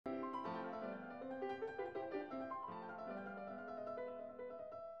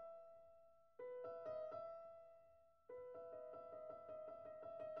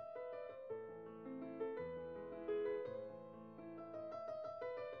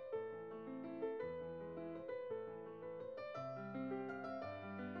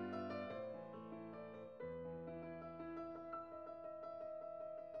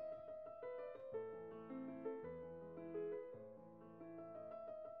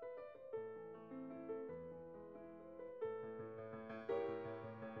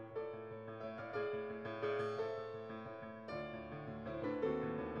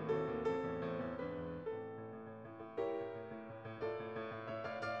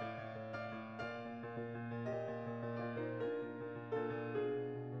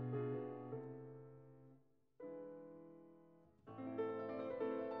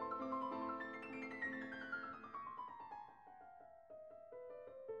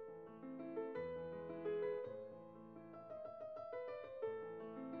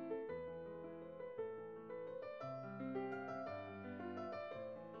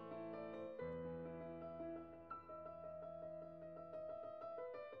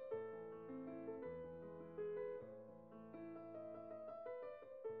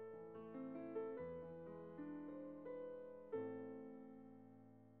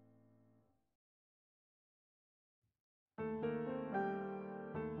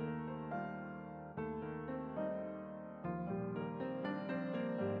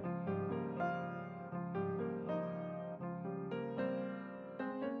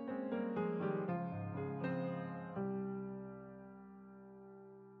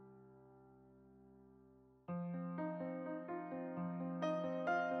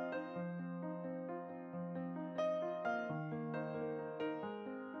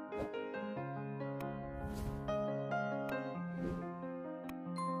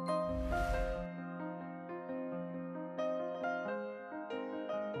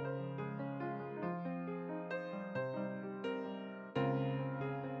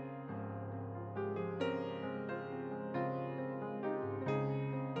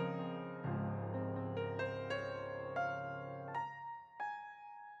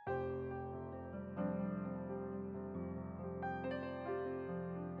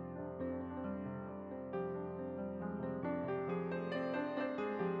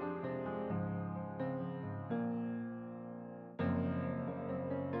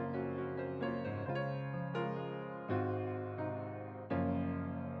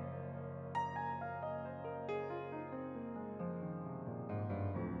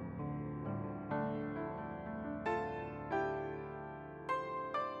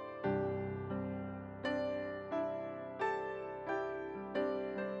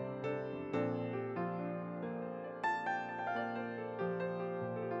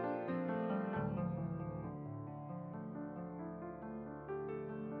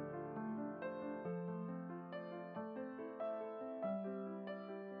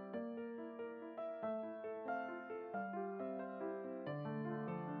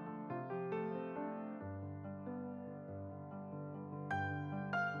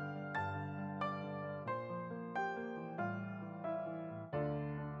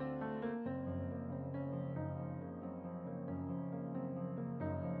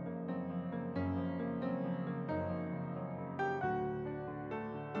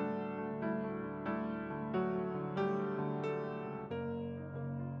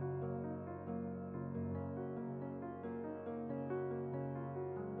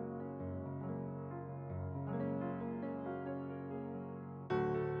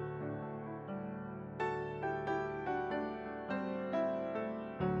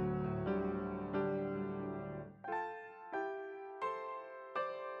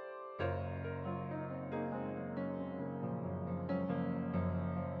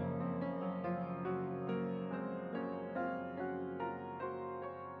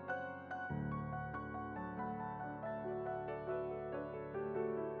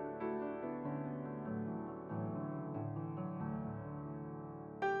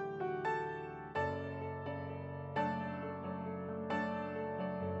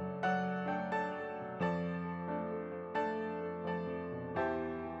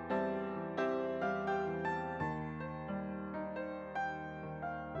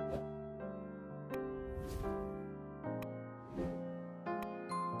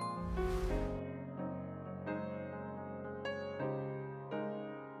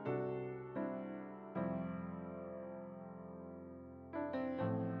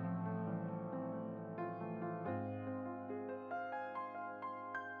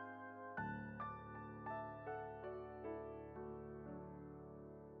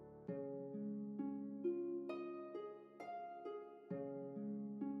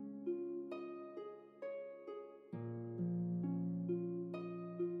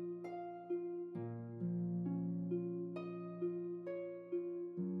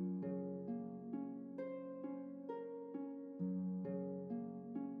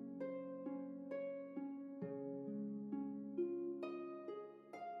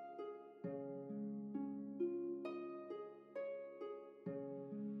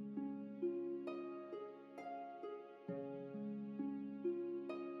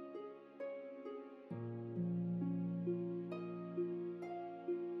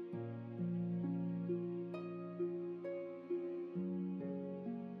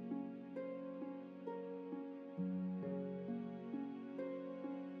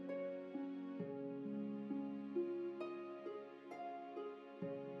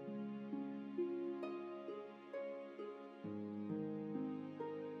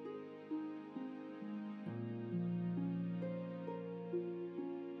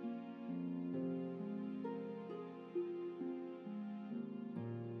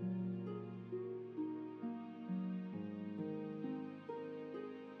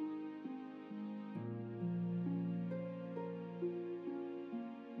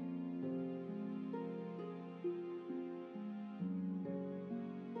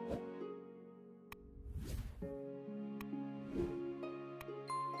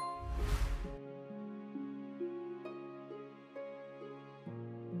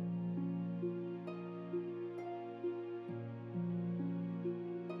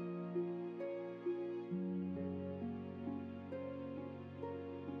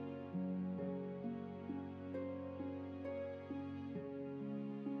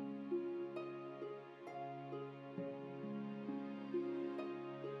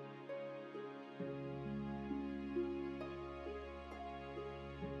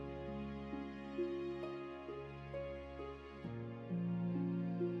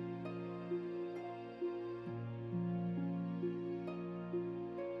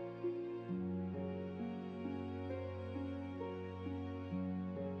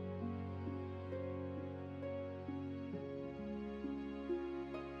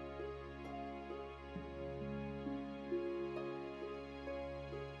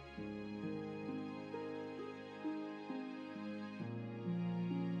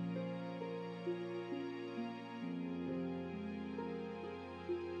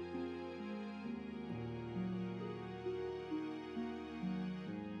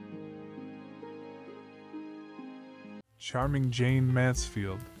Charming Jane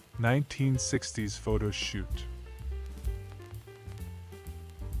Mansfield, 1960s photo shoot.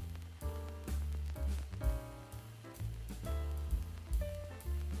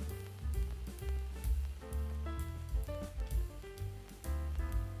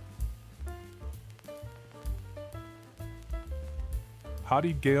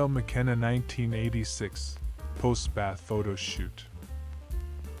 Hottie Gail McKenna, 1986, post-bath photo shoot.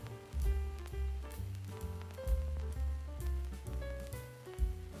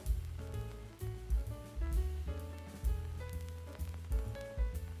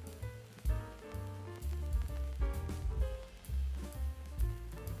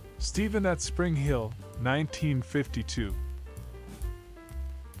 Stephen at Spring Hill, 1952.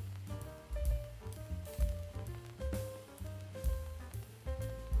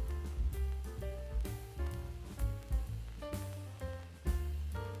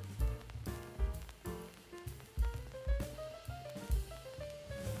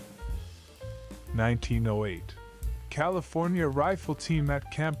 (1908) California Rifle Team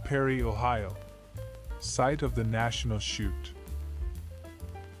at Camp Perry, Ohio, site of the national shoot.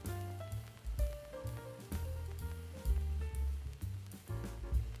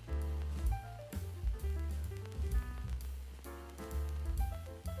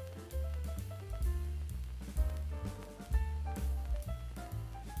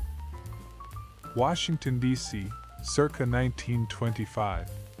 Washington, D.C., circa 1925.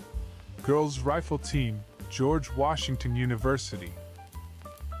 Girls Rifle Team, George Washington University.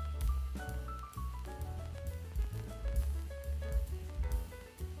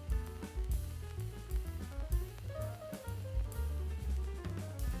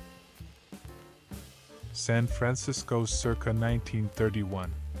 San Francisco, circa 1931.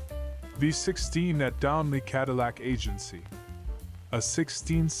 V16 at Donnelly Cadillac Agency. A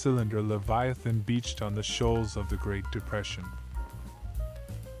 16-cylinder Leviathan beached on the shoals of the Great Depression.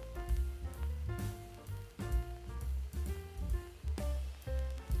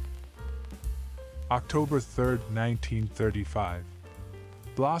 October 3, 1935.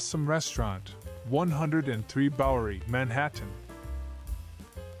 Blossom Restaurant, 103 Bowery, Manhattan.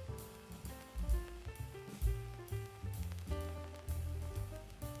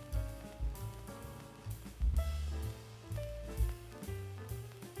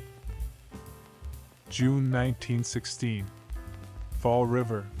 June 1916. Fall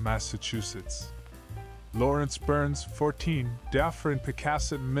River, Massachusetts. Lawrence Burns, 14, Daffer and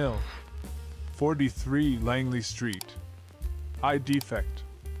Picasset Mill, 43 Langley Street. Eye defect.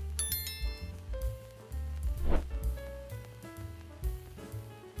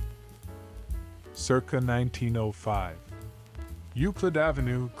 Circa 1905. Euclid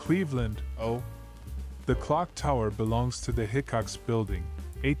Avenue, Cleveland, O. The clock tower belongs to the Hickox Building,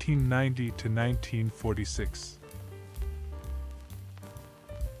 1890 to 1946.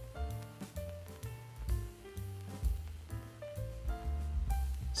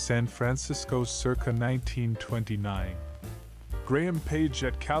 San Francisco, circa 1929. Graham Page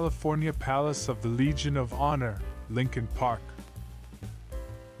at California Palace of the Legion of Honor, Lincoln Park.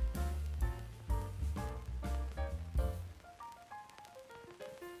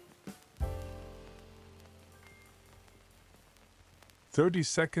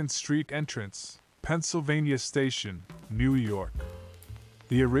 (32nd Street entrance, Pennsylvania Station, New York.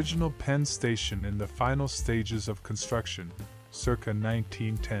 The original Penn Station in the final stages of construction, circa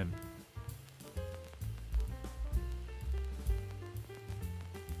 1910.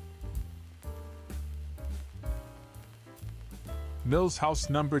 Mills House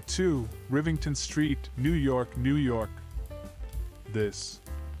Number 2, Rivington Street, New York, New York. This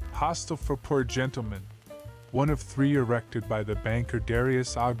hostel for poor gentlemen, one of 3 erected by the banker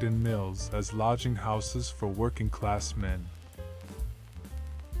Darius Ogden Mills as lodging houses for working-class men.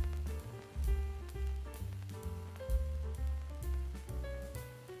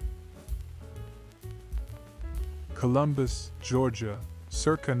 Columbus, Georgia,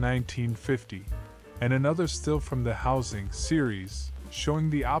 circa 1950, and another still from the housing series, showing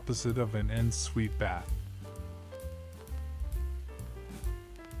the opposite of an en-suite bath.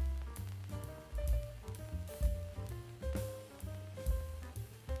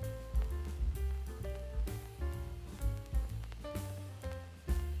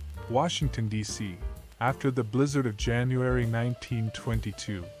 Washington, D.C., after the blizzard of January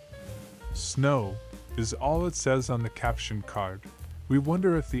 1922. Snow is all it says on the caption card. We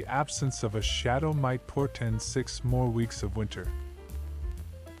wonder if the absence of a shadow might portend 6 more weeks of winter.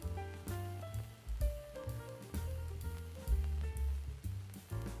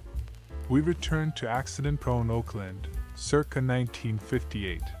 We return to accident-prone Oakland, circa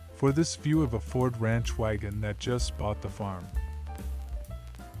 1958, for this view of a Ford ranch wagon that just bought the farm.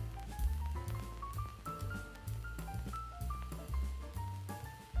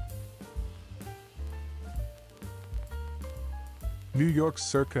 New York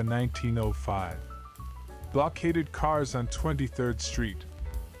circa 1905. Blockaded cars on 23rd Street.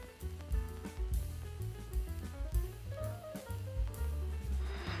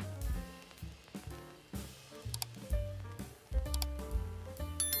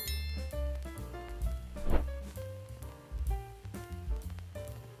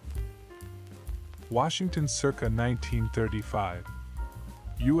 Washington circa 1935.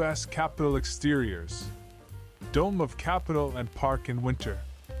 U.S. Capitol exteriors. Dome of Capitol and Park in winter.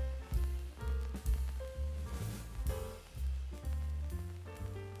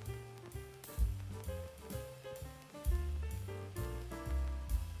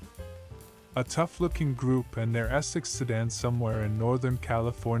 A tough-looking group and their Essex sedan somewhere in Northern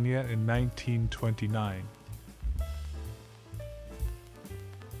California in 1929.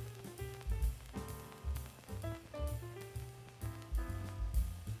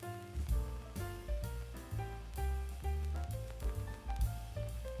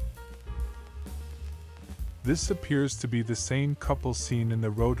 This appears to be the same couple seen in the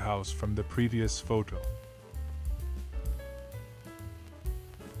roadhouse from the previous photo.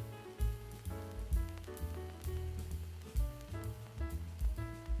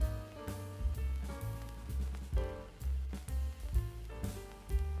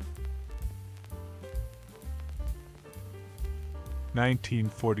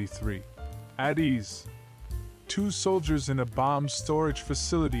 (1943). At ease. Two soldiers in a bomb storage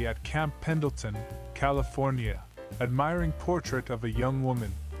facility at Camp Pendleton, California, admiring portrait of a young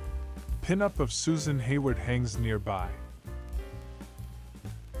woman. Pin-up of Susan Hayward hangs nearby.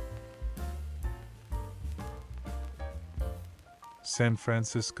 San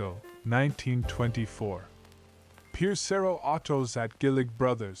Francisco, 1924. Piercero Autos at Gillig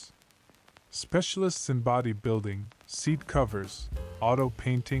Brothers. Specialists in bodybuilding, seat covers, auto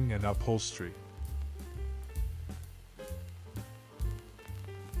painting and upholstery.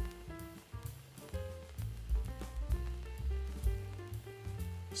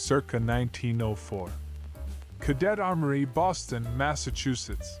 Circa 1904. Cadet Armory, Boston,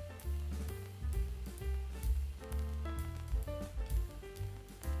 Massachusetts.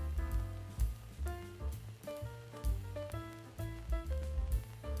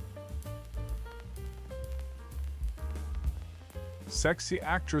 Sexy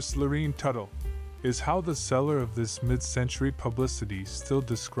actress Lorene Tuttle is how the seller of this mid-century publicity still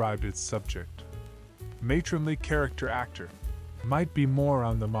described its subject. Matronly character actor. Might be more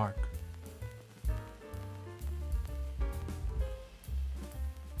on the mark.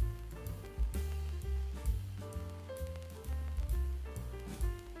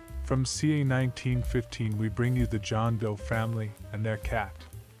 From CA 1915 we bring you the John Doe family and their cat.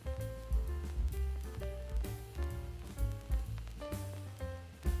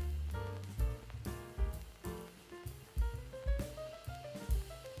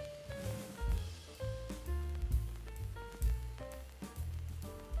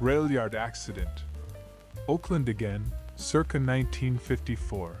 Rail yard accident. Oakland again, circa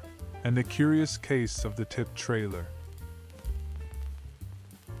 1954, and the curious case of the tipped trailer.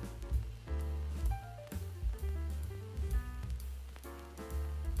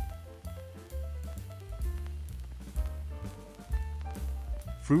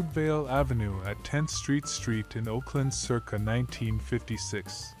 Fruitvale Avenue at 10th Street in Oakland circa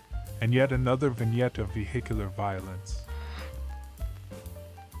 1956, and yet another vignette of vehicular violence.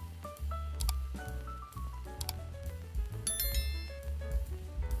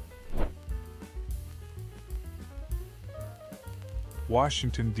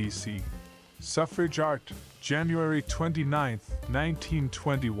 Washington, D.C. Suffrage Art, January 29,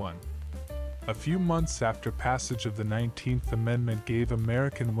 1921. A few months after passage of the 19th Amendment gave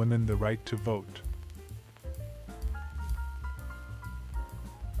American women the right to vote.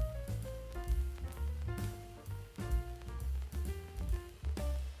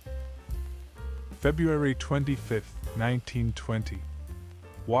 February 25, 1920.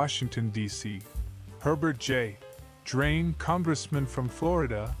 Washington, D.C. Herbert J. Drain, congressman from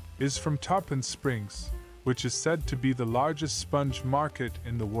Florida, is from Tarpon Springs, which is said to be the largest sponge market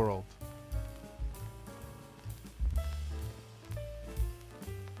in the world.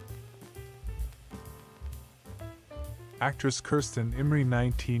 Actress Kirsten Imrie,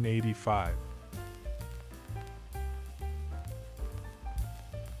 1985.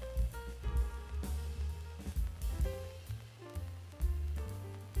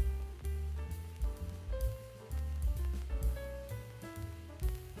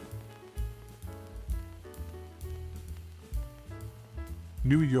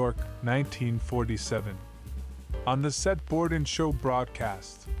 New York, 1947. On the set board and show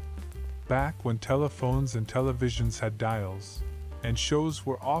broadcast. Back when telephones and televisions had dials, and shows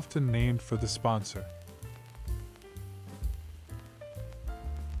were often named for the sponsor.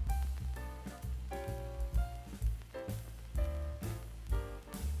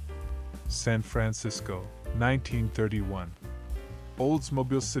 San Francisco, 1931.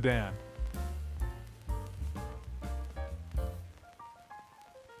 Oldsmobile sedan.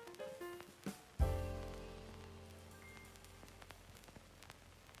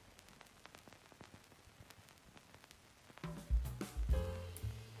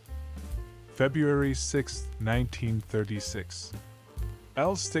 February 6, 1936.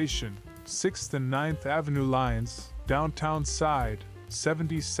 L Station, 6th and 9th Avenue lines, downtown side,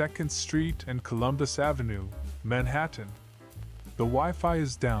 72nd Street and Columbus Avenue, Manhattan. The Wi-Fi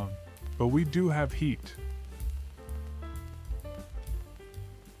is down, but we do have heat.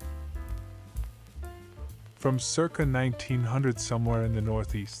 From circa 1900 somewhere in the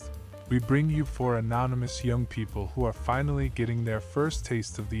Northeast, we bring you four anonymous young people who are finally getting their first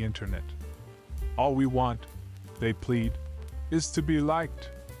taste of the internet. All we want, they plead, is to be liked.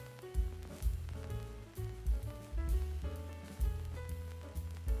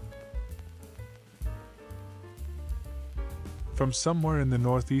 From somewhere in the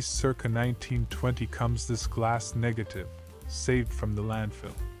Northeast circa 1920 comes this glass negative, saved from the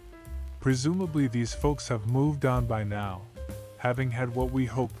landfill. Presumably these folks have moved on by now, having had what we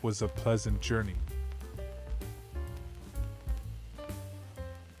hope was a pleasant journey.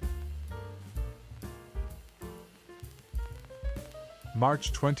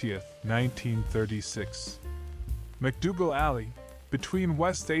 March 20th, 1936. McDougal Alley, between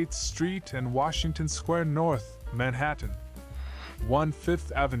West 8th Street and Washington Square North, Manhattan.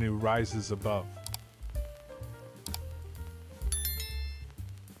 1/5th Avenue rises above.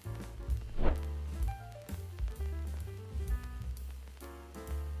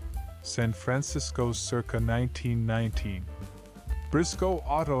 San Francisco circa 1919. Briscoe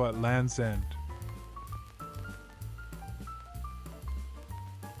Auto at Land's End.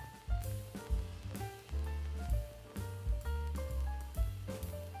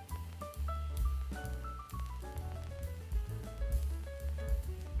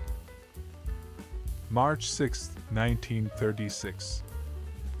 March 6, 1936.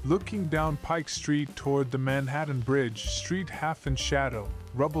 Looking down Pike Street toward the Manhattan Bridge, street half in shadow,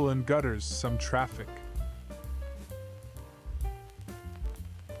 rubble and gutters, some traffic.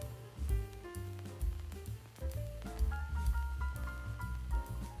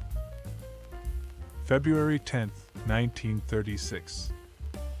 February 10th, 1936.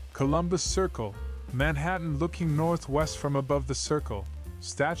 Columbus Circle, Manhattan looking northwest from above the circle,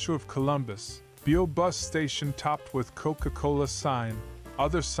 Statue of Columbus, Beale bus station topped with Coca-Cola sign,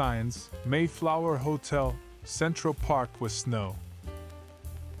 other signs, Mayflower Hotel, Central Park with snow.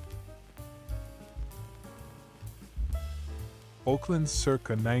 Oakland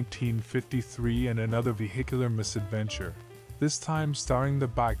circa 1953 and another vehicular misadventure, this time starring the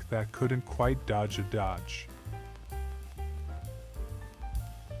bike that couldn't quite dodge a Dodge.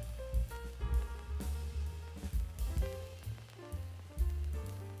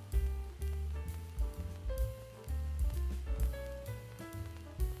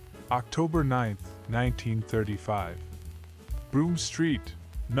 October 9th, 1935. Broome Street,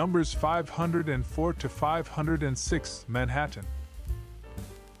 numbers 504 to 506, Manhattan.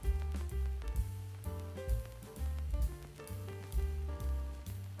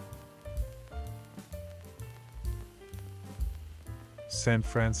 San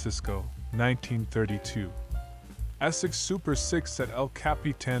Francisco, 1932. Essex Super 6 at El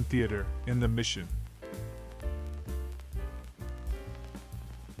Capitan Theater, in the Mission.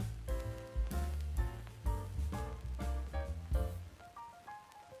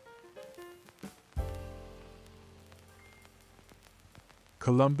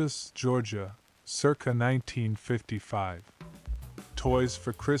 Columbus, Georgia, circa 1955. Toys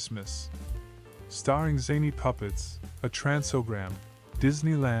for Christmas. Starring zany puppets, a transogram,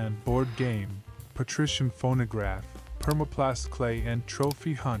 Disneyland board game, patrician phonograph, permaplast clay and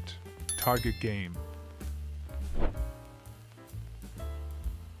trophy hunt, Target game.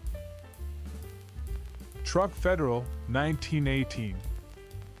 Truck Federal, 1918.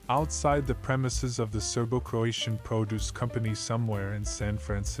 Outside the premises of the Serbo-Croatian Produce Company somewhere in San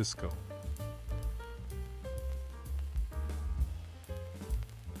Francisco.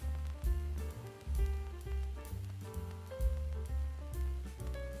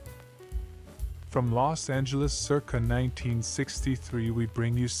 From Los Angeles circa 1963 we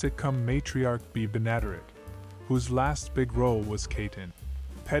bring you sitcom matriarch Bea Benaderet, whose last big role was Kate in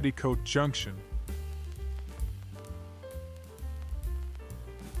Petticoat Junction.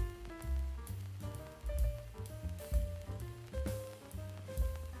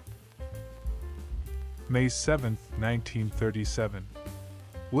 May 7, 1937.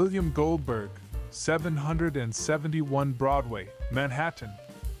 William Goldberg, 771 Broadway, Manhattan.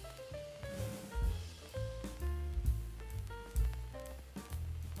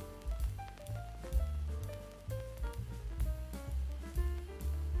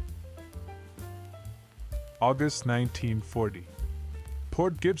 August 1940.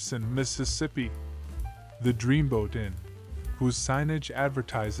 Port Gibson, Mississippi. The Dreamboat Inn, whose signage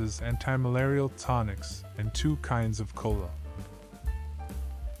advertises anti-malarial tonics and 2 kinds of cola.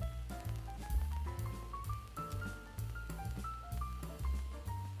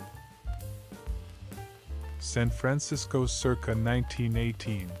 San Francisco circa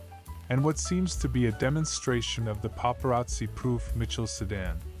 1918, and what seems to be a demonstration of the paparazzi-proof Mitchell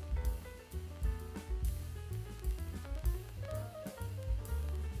sedan.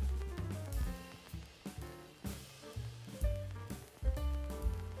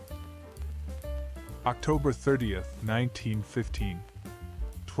 October 30th, 1915.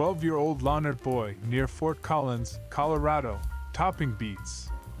 12-year-old Leonard boy near Fort Collins, Colorado, topping beats.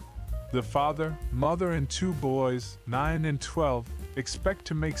 The father, mother, and 2 boys, 9 and 12, expect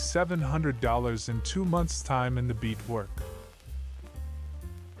to make $700 in 2 months' time in the beat work.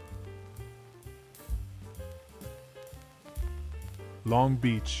 Long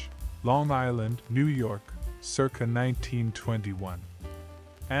Beach, Long Island, New York, circa 1921.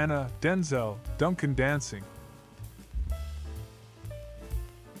 Anna, Denzel, Duncan dancing.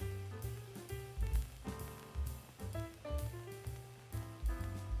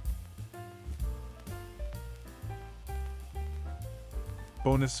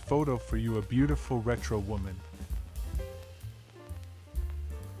 Bonus photo for you, a beautiful retro woman.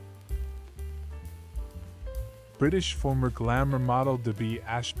 British former glamour model Debbie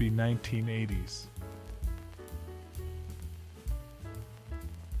Ashby, 1980s.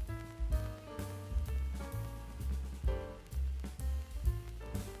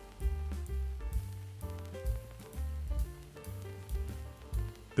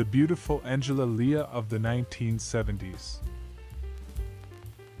 The beautiful Angela Leah of the 1970s.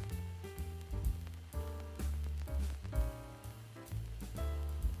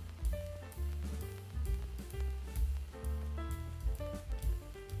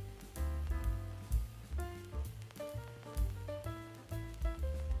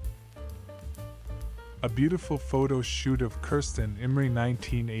 A beautiful photo shoot of Kirsten Imrie,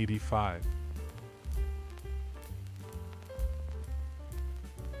 1985.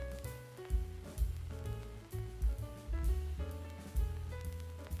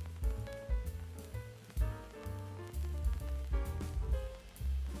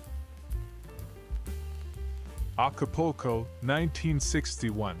 Acapulco,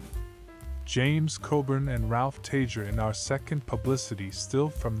 1961. James Coburn and Ralph Tager in our second publicity still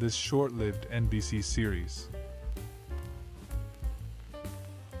from this short-lived NBC series.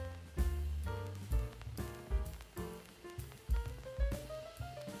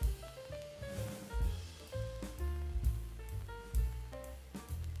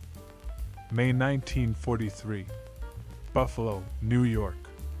 May 1943. Buffalo, New York.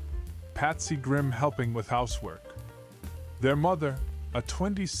 Patsy Grimm helping with housework. Their mother, a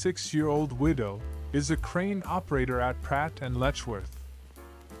 26-year-old widow, is a crane operator at Pratt & Letchworth.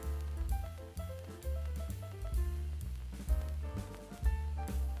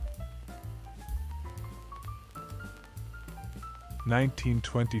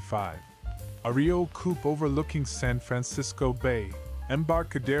 (1925). A Rio coupe overlooking San Francisco Bay,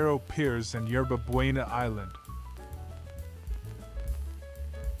 Embarcadero Piers and Yerba Buena Island.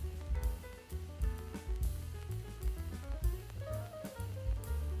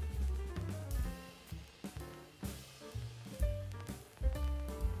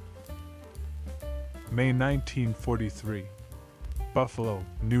 May 1943. Buffalo,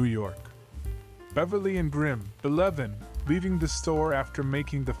 New York. Beverly and Grimm, 11, leaving the store after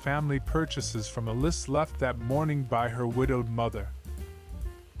making the family purchases from a list left that morning by her widowed mother.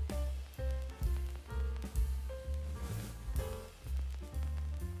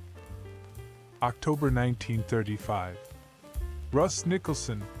 October 1935. Russ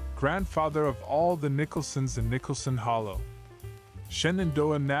Nicholson, grandfather of all the Nicholsons in Nicholson Hollow,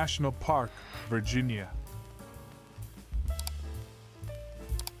 Shenandoah National Park, Virginia.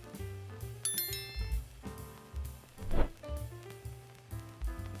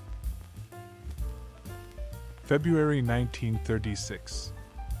 February 1936.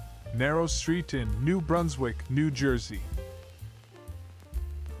 Narrow Street in New Brunswick, New Jersey.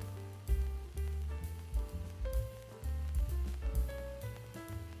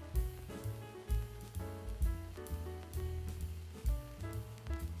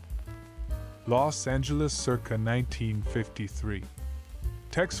 Los Angeles circa 1953.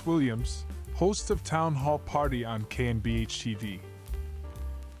 Tex Williams, host of Town Hall Party on KNBH-TV.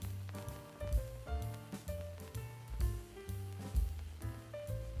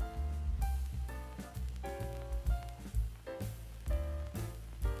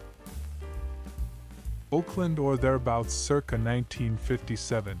 Oakland or thereabouts circa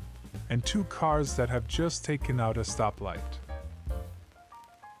 1957, and two cars that have just taken out a stoplight.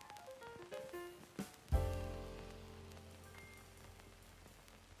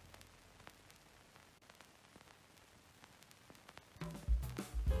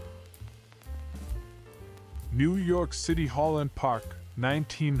 New York City Hall and Park,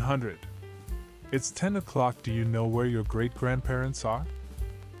 1900. It's 10 o'clock. Do you know where your great-grandparents are?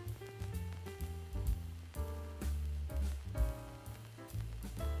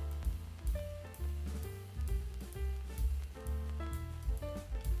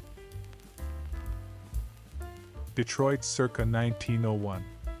 Detroit circa 1901.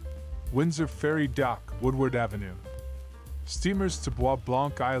 Windsor Ferry Dock, Woodward Avenue. Steamers to Bois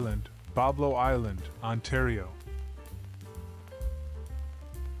Blanc Island, Boblo Island, Ontario.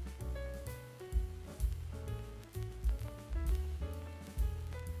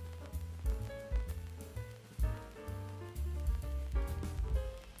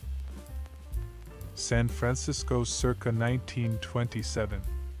 San Francisco circa 1927.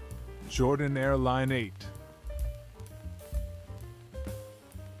 Jordan Airline 8.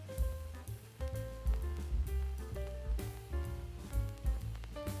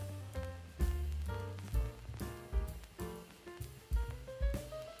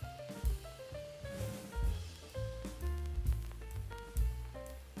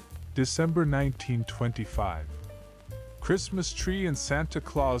 December 1925. Christmas tree and Santa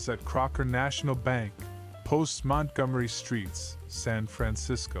Claus at Crocker National Bank, Post Montgomery Streets, San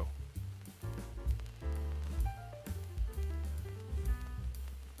Francisco.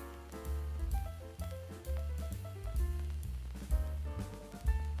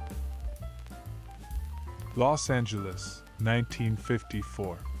 Los Angeles,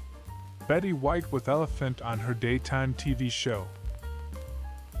 1954. Betty White with elephant on her daytime TV show.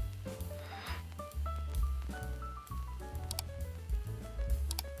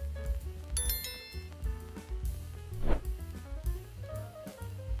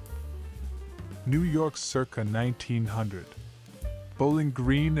 New York circa 1900. Bowling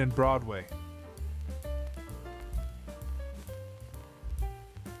Green and Broadway.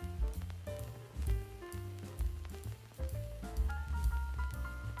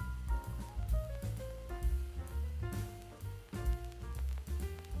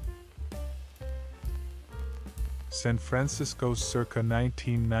 San Francisco circa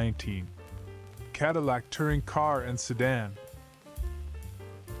 1919. Cadillac touring car and sedan.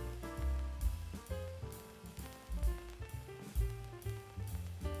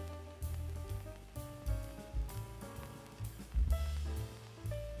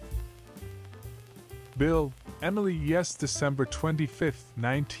 Bill, Emily, yes, December 25th,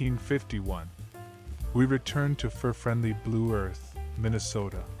 1951. We returned to fur-friendly Blue Earth,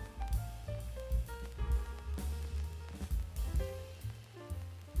 Minnesota.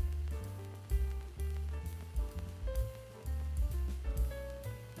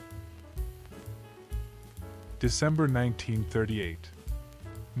 December 1938.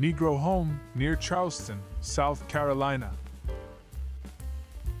 Negro home near Charleston, South Carolina.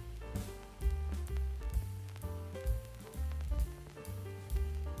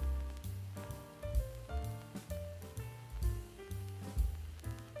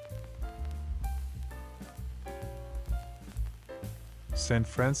 San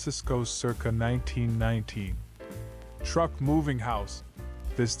Francisco circa 1919. Truck moving house,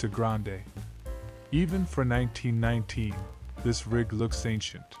 Vista Grande. Even for 1919, this rig looks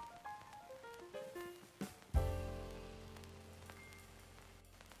ancient.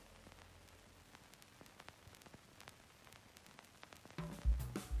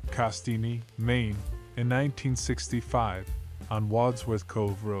 Castine, Maine, in 1965, on Wadsworth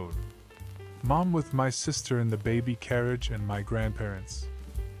Cove Road. Mom with my sister in the baby carriage and my grandparents.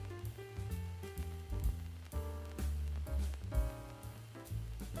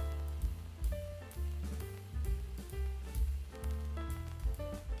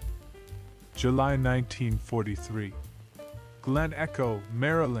 July 1943. Glen Echo,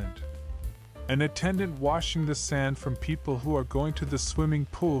 Maryland. An attendant washing the sand from people who are going to the swimming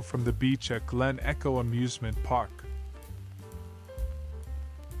pool from the beach at Glen Echo Amusement Park.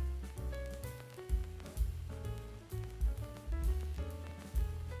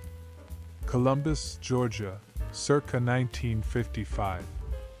 Columbus, Georgia, circa 1955.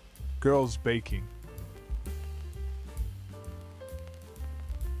 Girls baking.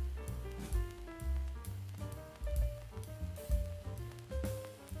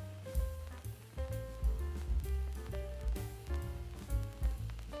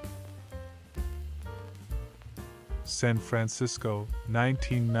 San Francisco,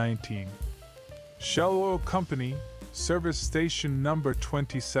 1919. Shell Oil Company, service station number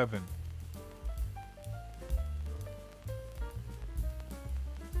 27.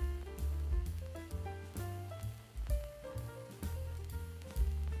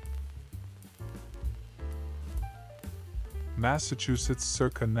 Massachusetts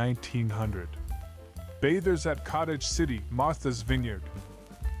circa 1900. Bathers at Cottage City, Martha's Vineyard.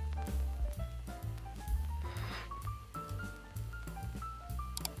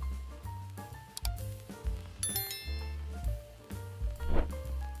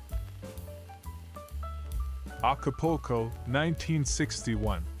 Acapulco,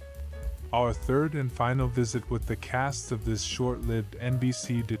 1961. Our third and final visit with the cast of this short-lived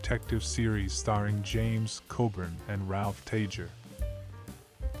NBC detective series starring James Coburn and Ralph Tager.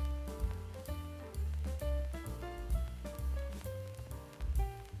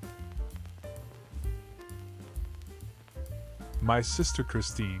 My sister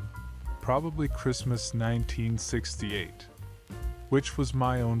Christine, probably Christmas 1968, which was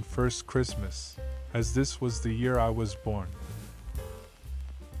my own first Christmas, as this was the year I was born.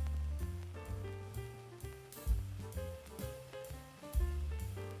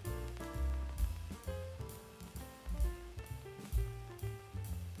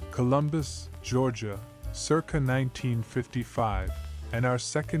 Columbus, Georgia, circa 1955, and our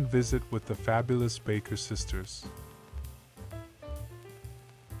second visit with the fabulous Baker sisters.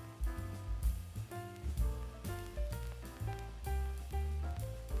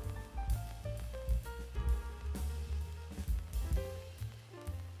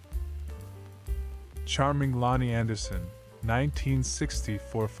 Charming Lonnie Anderson,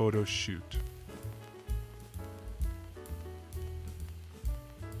 1964 photo shoot.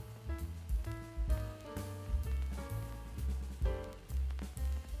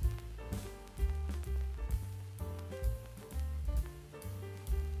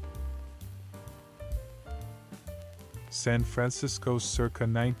 San Francisco circa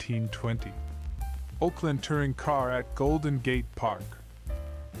 1920. Oakland touring car at Golden Gate Park.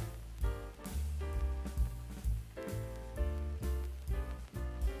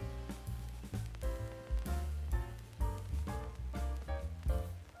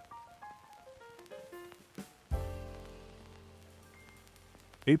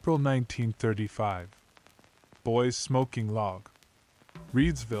 April 1935. Boys smoking log.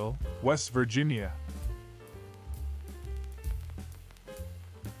 Reedsville, West Virginia.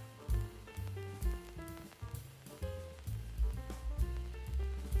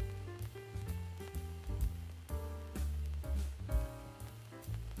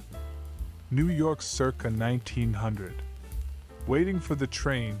 New York circa 1900. Waiting for the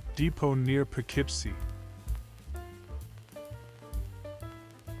train, depot near Poughkeepsie.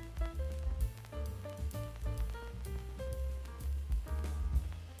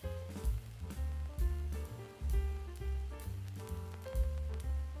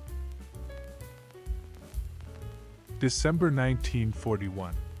 December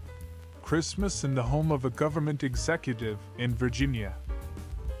 1941. Christmas in the home of a government executive in Virginia.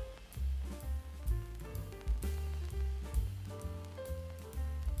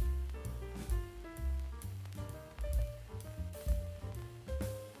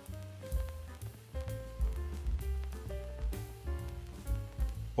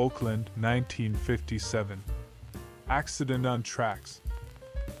 Oakland, 1957. Accident on tracks.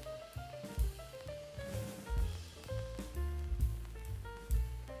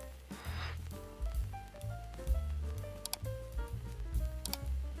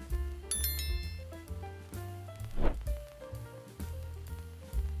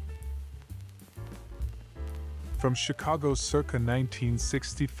 From Chicago circa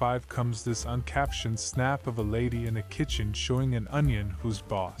 1965 comes this uncaptioned snap of a lady in a kitchen showing an onion who's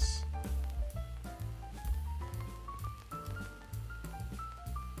boss.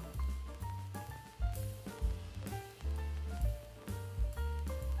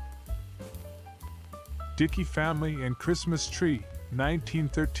 Dickey Family and Christmas Tree,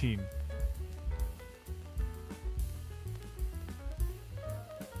 1913.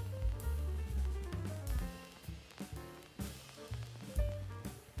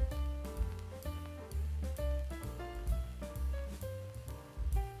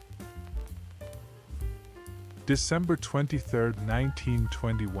 December 23,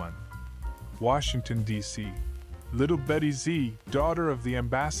 1921. Washington, D.C. Little Betty Z, daughter of the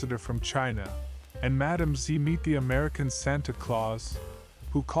ambassador from China, and Madame Z meet the American Santa Claus,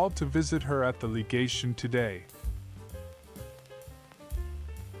 who called to visit her at the legation today.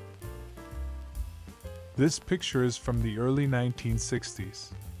 This picture is from the early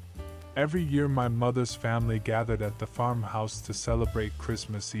 1960s. Every year my mother's family gathered at the farmhouse to celebrate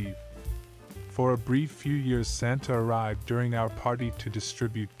Christmas Eve. For a brief few years Santa arrived during our party to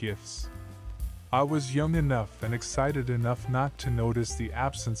distribute gifts. I was young enough and excited enough not to notice the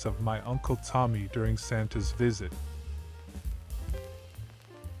absence of my Uncle Tommy during Santa's visit.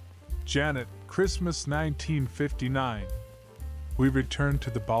 Janet, Christmas 1959. We returned to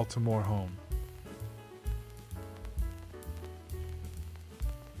the Baltimore home.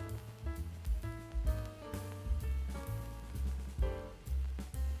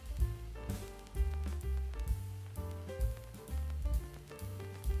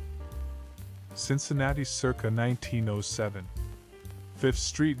 Cincinnati circa 1907. 5th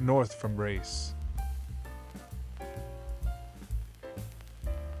Street north from Race.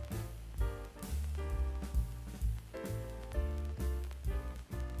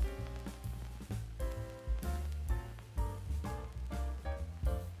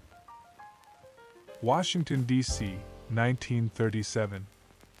 Washington, D.C., 1937.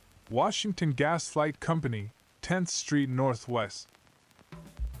 Washington Gas Light Company, 10th Street Northwest.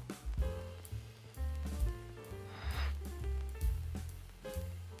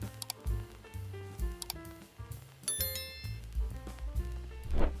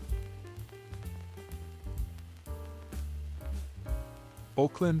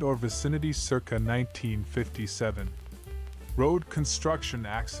 Oakland or vicinity circa 1957. Road construction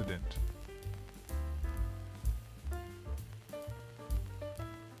accident.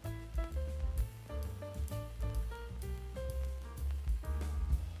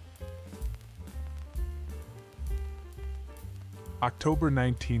 October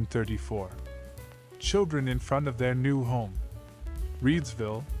 1934. Children in front of their new home.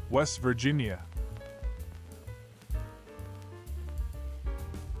 Reidsville, West Virginia.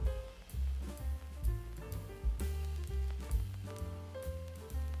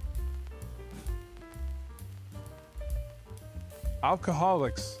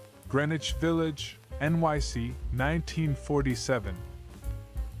 Alcoholics, Greenwich Village, NYC, 1947.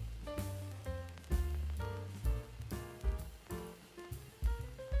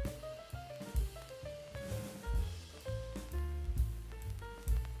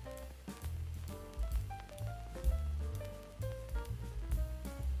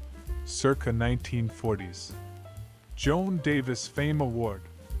 Circa 1940s. Joan Davis Fame Award.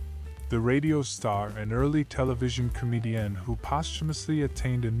 The radio star and early television comedian who posthumously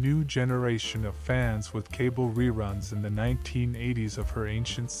attained a new generation of fans with cable reruns in the 1980s of her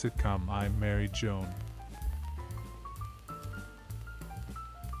ancient sitcom I Married Joan.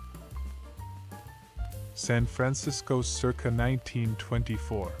 San Francisco circa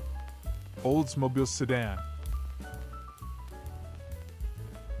 1924. Oldsmobile sedan.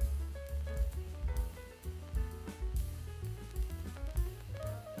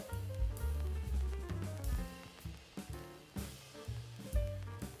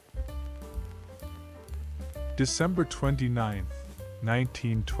 December 29,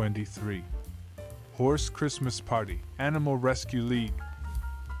 1923. Horse Christmas Party, Animal Rescue League.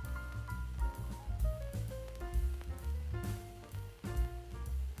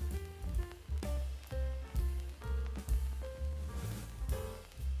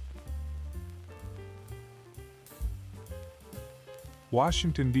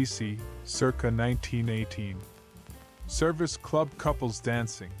 Washington, D.C., circa 1918. Service Club Couples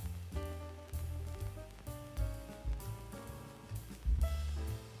Dancing.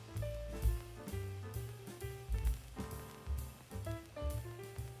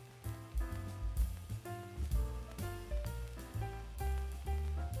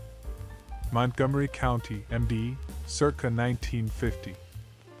 Montgomery County, MD, circa 1950.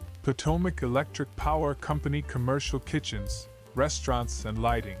 Potomac Electric Power Company Commercial Kitchens, Restaurants and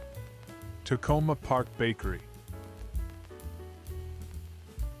Lighting. Tacoma Park Bakery.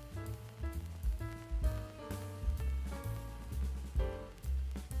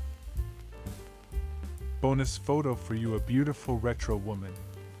 Bonus photo for you, a beautiful retro woman.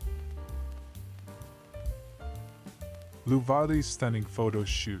 Lou Varley's stunning photo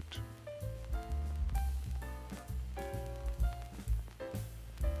shoot.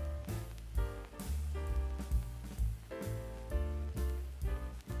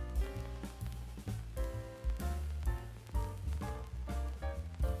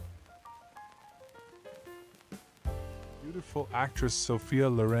 Beautiful actress Sophia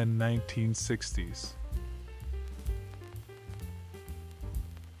Loren, 1960s.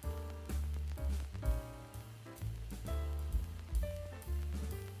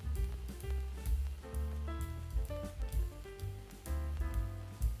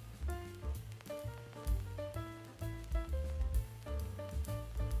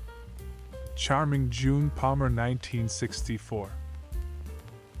 Charming June Palmer 1964.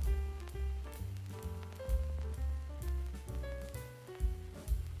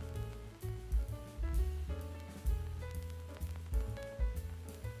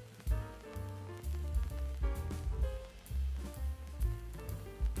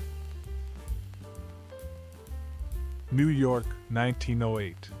 New York,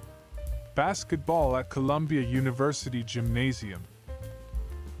 1908. Basketball at Columbia University Gymnasium.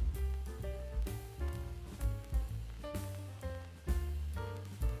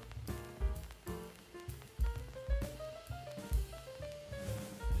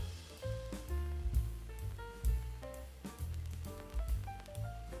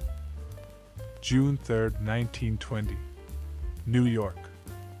 June 3, 1920. New York.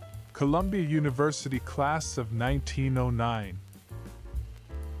 Columbia University Class of 1909.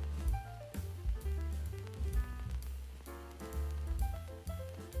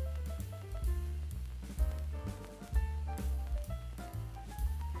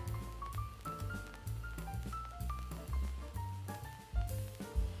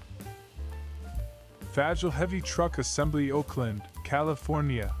 Fagel Heavy Truck Assembly Oakland,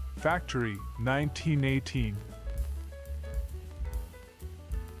 California, Factory, 1918.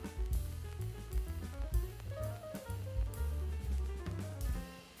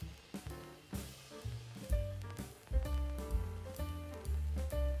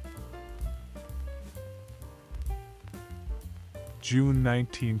 June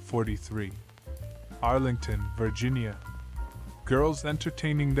 1943. Arlington, Virginia. Girls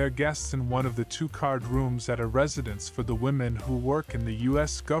entertaining their guests in one of the two-card rooms at a residence for the women who work in the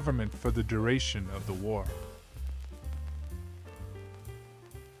U.S. government for the duration of the war.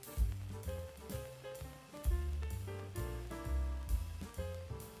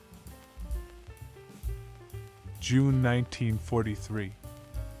 June 1943.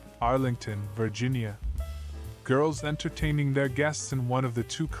 Arlington, Virginia. Girls entertaining their guests in one of the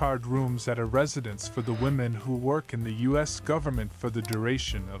two-card rooms at a residence for the women who work in the U.S. government for the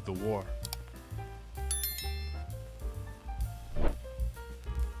duration of the war.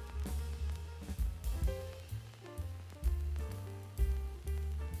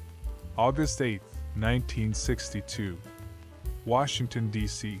 August 8, 1962. Washington,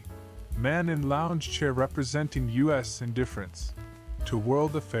 D.C. Man in lounge chair representing U.S. indifference to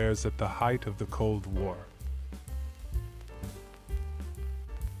world affairs at the height of the Cold War.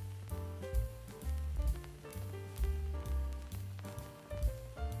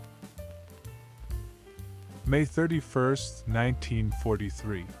 May 31,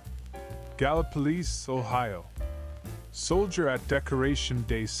 1943. Gallipolis, Ohio. Soldier at Decoration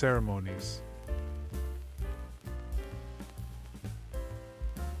Day ceremonies.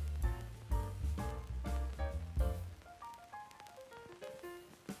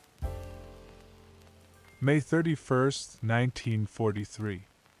 May 31, 1943.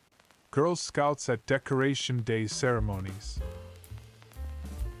 Girl Scouts at Decoration Day ceremonies.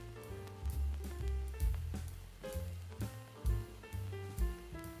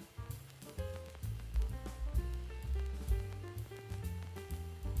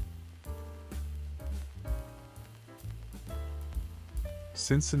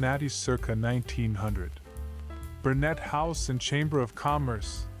 Cincinnati circa 1900. Burnett House and Chamber of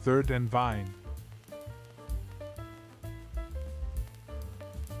Commerce, 3rd and Vine.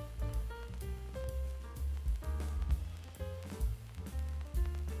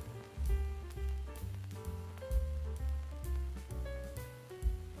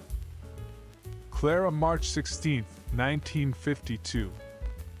 Clara, March 16, 1952.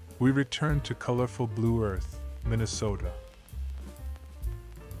 We return to colorful Blue Earth, Minnesota.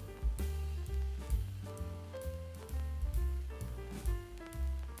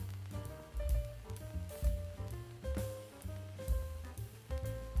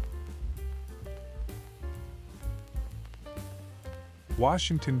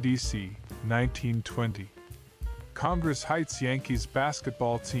 Washington, D.C., 1920. Congress Heights Yankees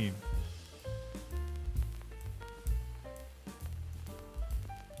basketball team.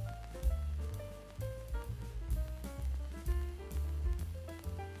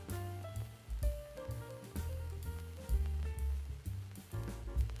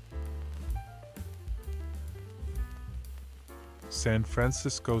 San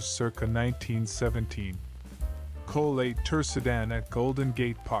Francisco circa 1917. Collate Tour Sedan at Golden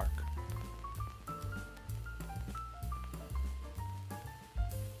Gate Park.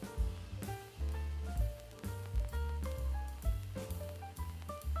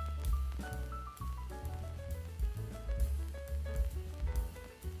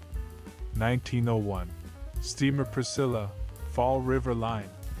 (1901) Steamer Priscilla, Fall River Line.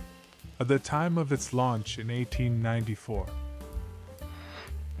 at the time of its launch in 1894.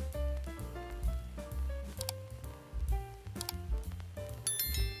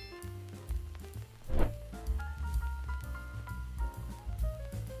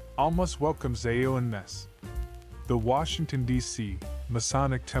 Almost welcomes AONS. The Washington, D.C.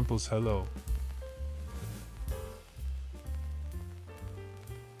 Masonic Temple's Hello.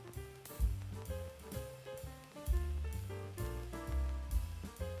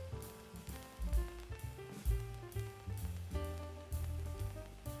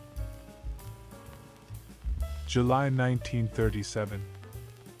 July 1937.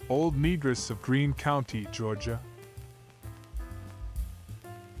 Old Negress of Greene County, Georgia.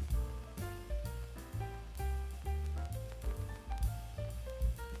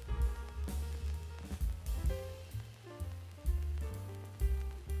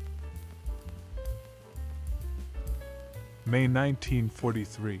 May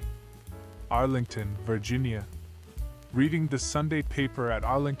 1943. Arlington, Virginia. Reading the Sunday paper at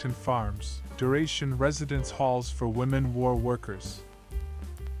Arlington Farms, duration residence halls for women war workers.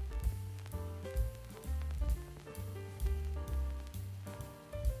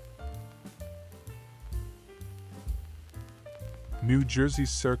 New Jersey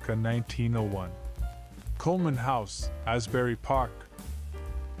circa 1901. Coleman House, Asbury Park.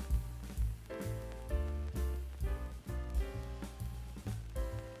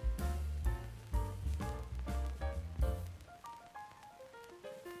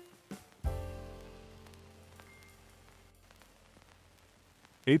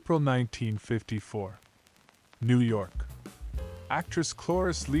 April 1954. New York. Actress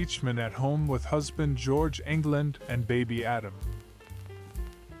Cloris Leachman at home with husband George England and baby Adam.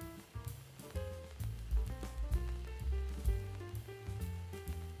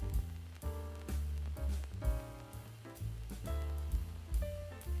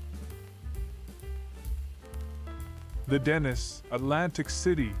 The Dennis, Atlantic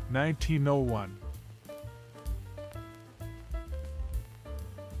City, 1901.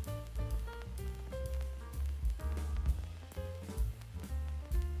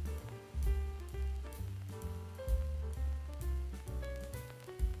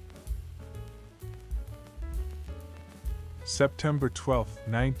 September 12,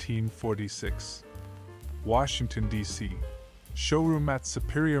 1946. Washington, D.C. Showroom at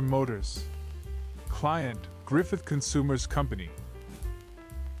Superior Motors. Client, Griffith Consumers Company.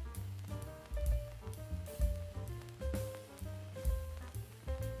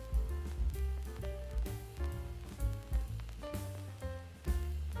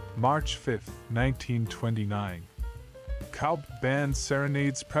 March 5, 1929. Kalb Band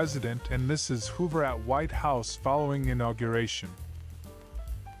serenades President and Mrs. Hoover at White House following inauguration.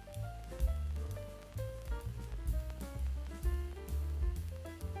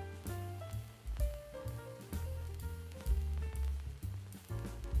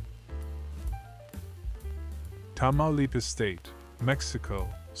 Tamaulipas State, Mexico,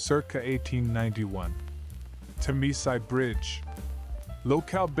 circa 1891. Tamisai Bridge.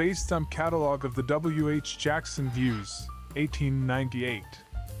 Locale based on catalog of the W. H. Jackson Views, 1898.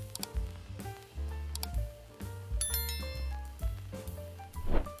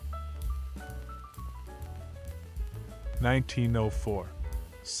 (1904).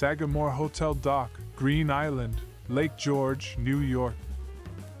 Sagamore Hotel Dock, Green Island, Lake George, New York.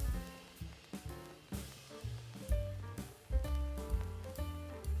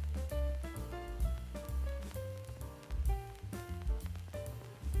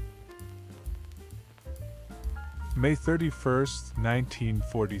 May 31,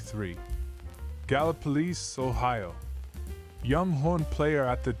 1943. Gallipolis, Ohio. Young horn player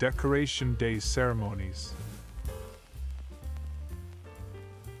at the Decoration Day ceremonies.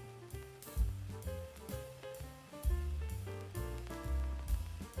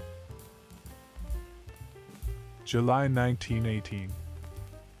 July 1918.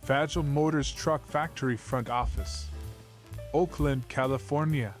 Fagel Motors Truck Factory Front Office. Oakland,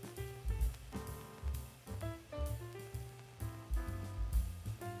 California.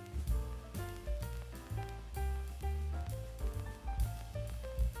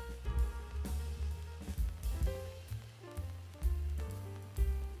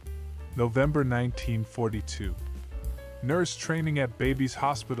 November 1942. Nurse training at Babies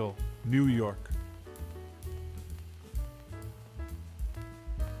Hospital, New York.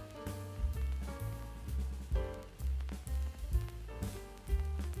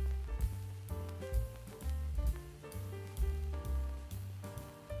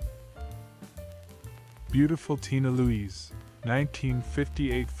 Beautiful Tina Louise,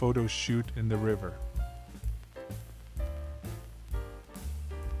 1958 photo shoot in the river.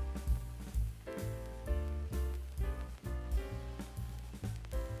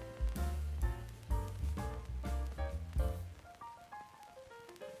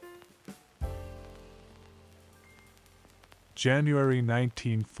 January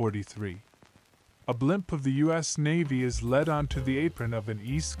 1943. A blimp of the U.S. Navy is led onto the apron of an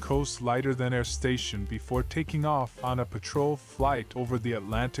East Coast lighter-than-air station before taking off on a patrol flight over the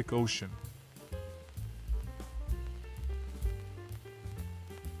Atlantic Ocean.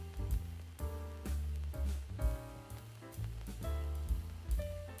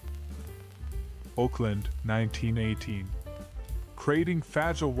 Oakland, 1918. Creating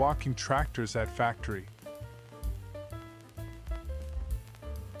fragile walking tractors at factory.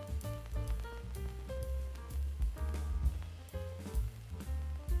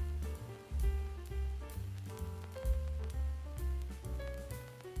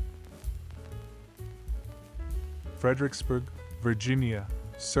 Fredericksburg, Virginia,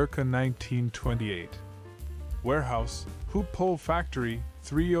 circa 1928. Warehouse, Hoop Pole Factory,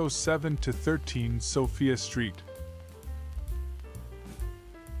 307-13 Sophia Street.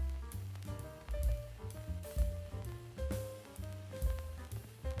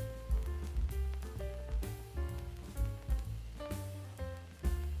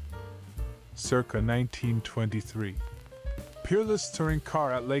 Circa 1923. Peerless touring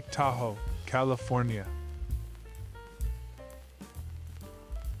car at Lake Tahoe, California.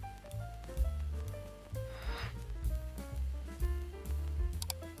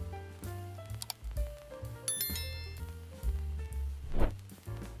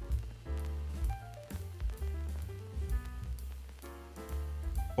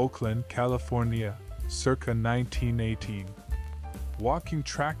 Oakland, California, circa 1918. Walking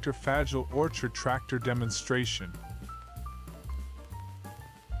tractor fragile orchard tractor demonstration.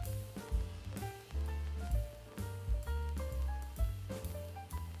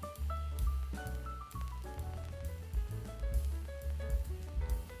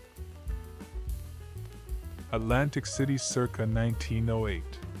 Atlantic City, circa 1908.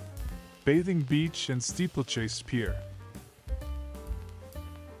 Bathing Beach and Steeplechase Pier.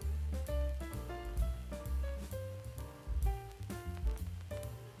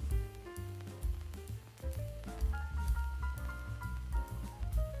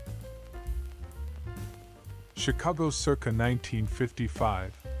 Chicago, circa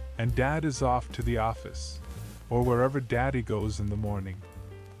 1955, and Dad is off to the office, or wherever Daddy goes in the morning.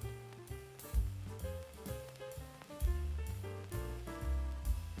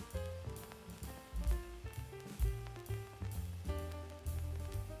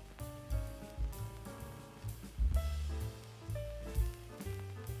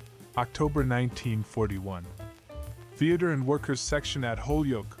 October 1941. Theater and Workers Section at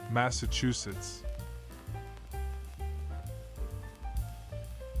Holyoke, Massachusetts.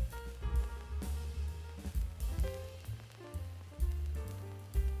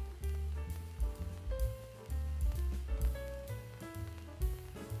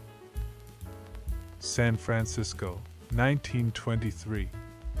 San Francisco, 1923.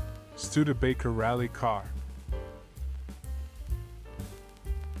 Studebaker Rally Car.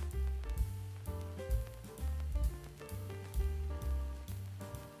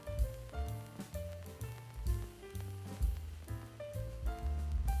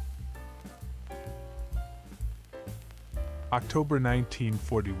 October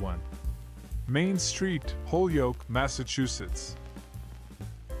 1941. Main Street, Holyoke, Massachusetts.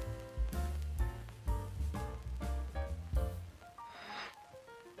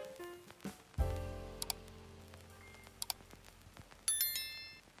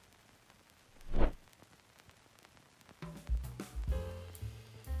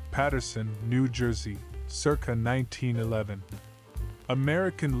 Paterson, New Jersey, circa 1911.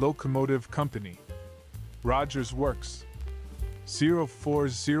 American Locomotive Company. Rogers Works.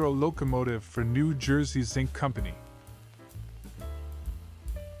 040 locomotive for New Jersey Zinc Company.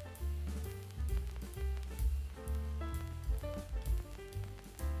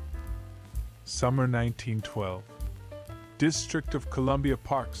 Summer 1912. District of Columbia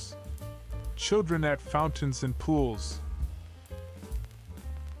Parks. Children at fountains and pools.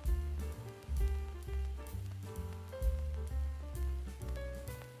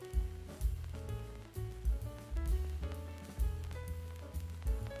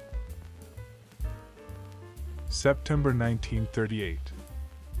 September 1938.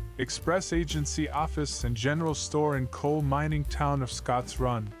 Express Agency Office and General Store in coal mining town of Scotts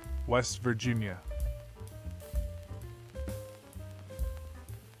Run, West Virginia.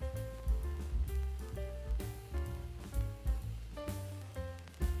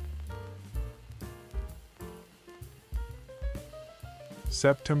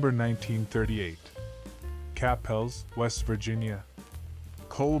 September 1938. Capels, West Virginia.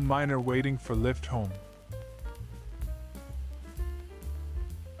 Coal miner waiting for lift home.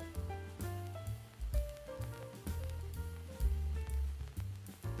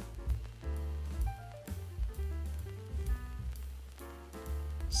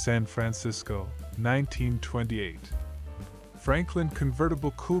 San Francisco, 1928. Franklin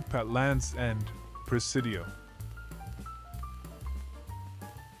convertible coupe at Land's End, Presidio.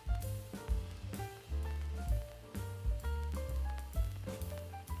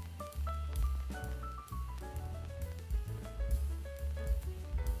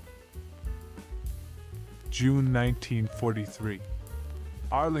 June 1943.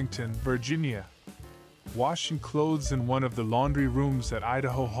 Arlington, Virginia. Washing clothes in one of the laundry rooms at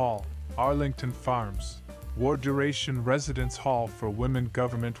Idaho Hall, Arlington Farms, War Duration Residence Hall for women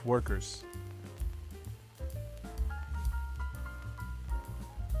government workers.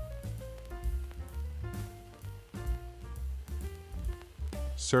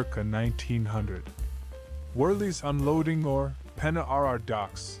 Circa 1900. Worley's Unloading or Penna RR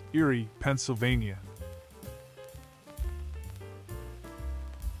Docks, Erie, Pennsylvania.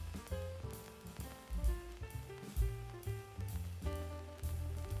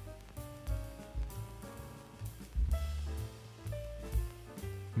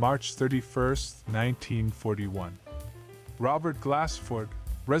 March 31, 1941. Robert Glassford,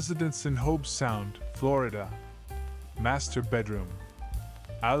 residence in Hobe Sound, Florida. Master bedroom.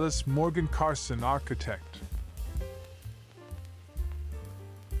 Alice Morgan Carson, architect.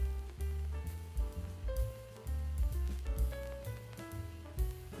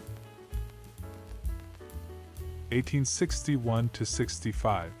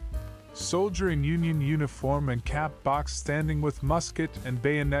 (1861–65). Soldier in Union uniform and cap box standing with musket and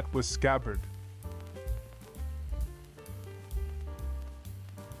bayonet with scabbard.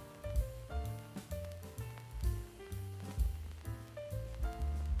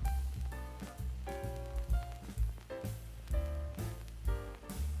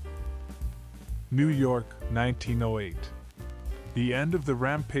 New York, 1908. The end of the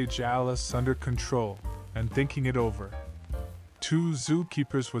rampage. Alice under control and thinking it over. Two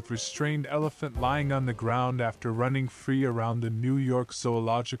zookeepers with restrained elephant lying on the ground after running free around the New York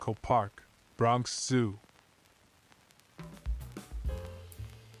Zoological Park, Bronx Zoo.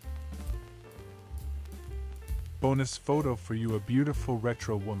 Bonus photo for you, a beautiful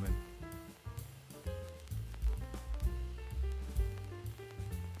retro woman.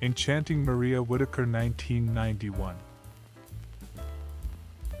 Enchanting Maria Whitaker, 1991.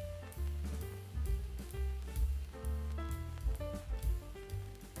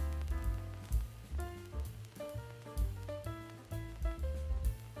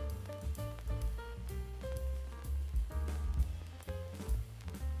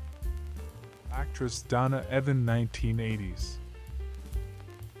 Actress Donna Evan, 1980s.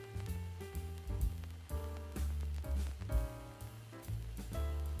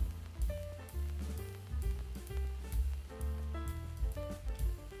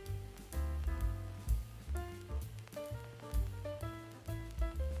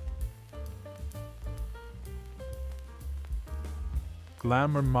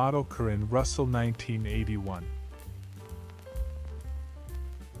 Glamour model Corinne Russell, 1981.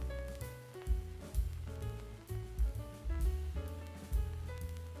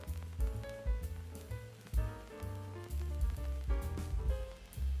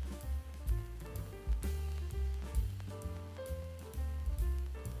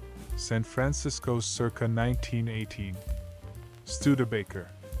 San Francisco, circa 1918. Studebaker.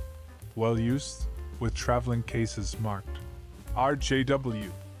 Well used, with traveling cases marked RJW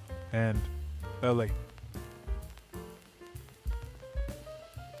and LA.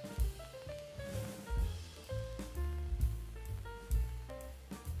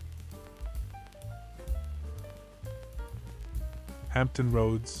 Hampton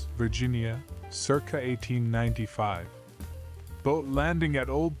Roads, Virginia, circa 1895. Boat landing at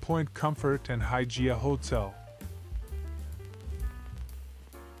Old Point Comfort and Hygeia Hotel.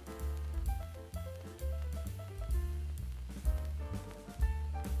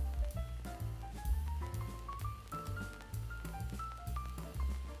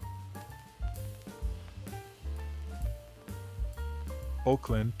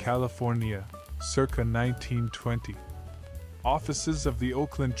 Oakland, California, circa 1920. Offices of the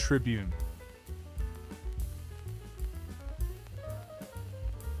Oakland Tribune.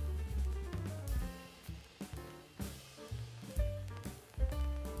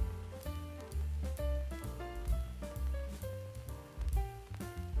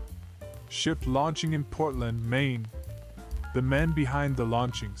 Ship launching in Portland, Maine. The men behind the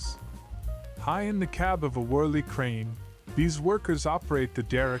launchings. High in the cab of a whirly crane, these workers operate the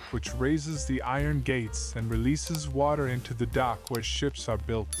derrick which raises the iron gates and releases water into the dock where ships are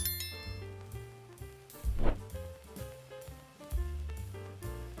built.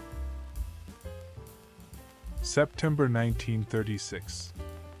 September 1936.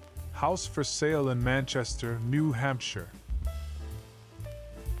 house for sale in Manchester, New Hampshire.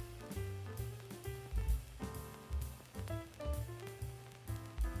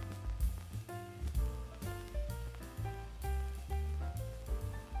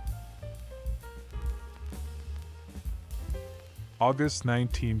 August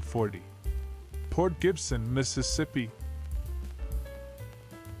 1940. Port Gibson, Mississippi.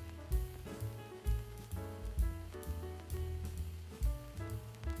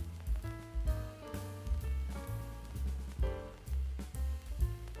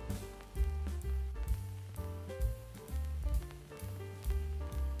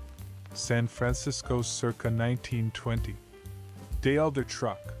 San Francisco circa 1920. Dale the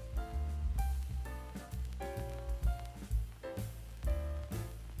Truck.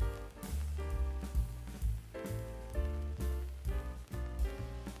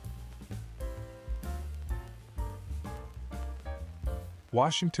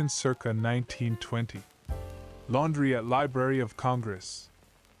 Washington circa 1920. Laundry at Library of Congress.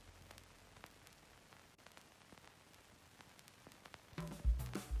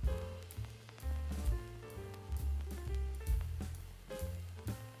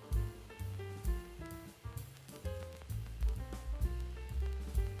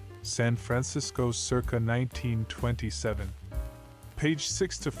 San Francisco circa 1927. Page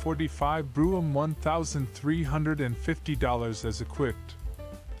 6 to 45, Broom $1,350 as equipped.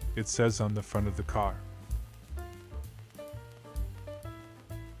 It says on the front of the car.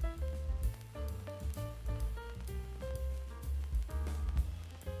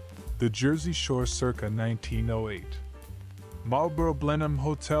 The Jersey Shore circa 1908. Marlboro Blenheim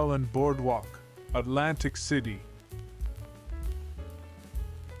Hotel and Boardwalk, Atlantic City.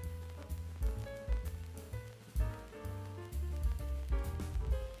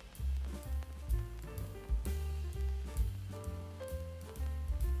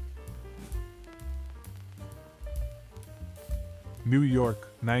 New York,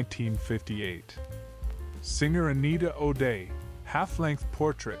 1958. Singer Anita O'Day, half-length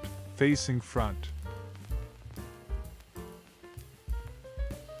portrait, facing front.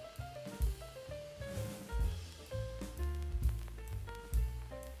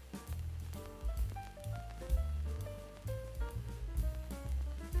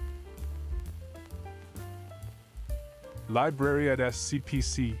 Library at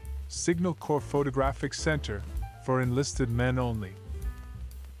SCPC, Signal Corps Photographic Center, for enlisted men only.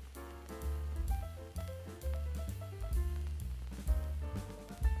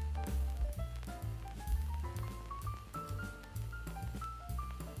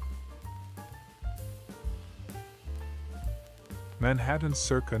 Manhattan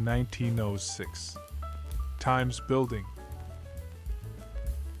circa 1906. Times Building.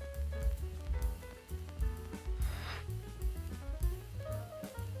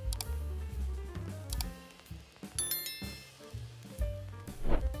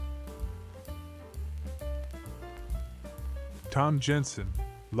 Tom Jensen,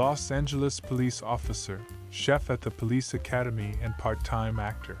 Los Angeles police officer, chef at the police academy and part-time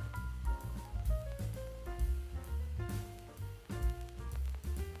actor.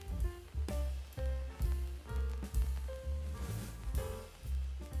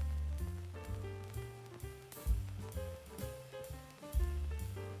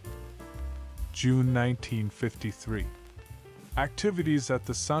 June 1953. Activities at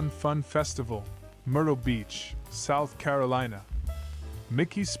the Sun Fun Festival, Myrtle Beach, South Carolina.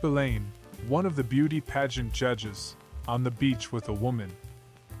 Mickey Spillane, one of the beauty pageant judges, on the beach with a woman.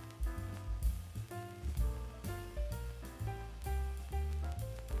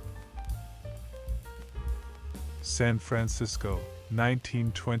 San Francisco,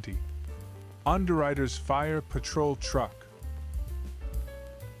 1920. Underwriters Fire Patrol Truck.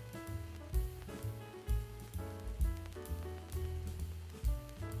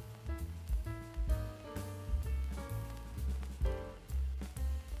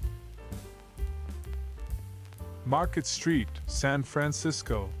 Market Street, San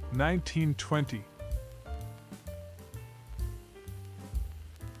Francisco, 1920.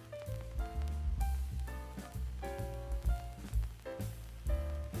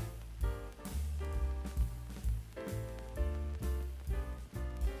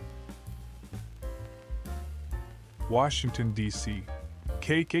 Washington, D.C.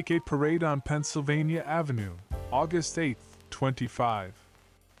 KKK Parade on Pennsylvania Avenue, August 8, 25.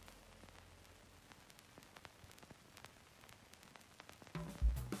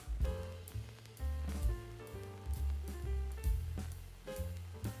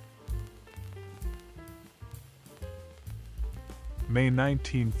 May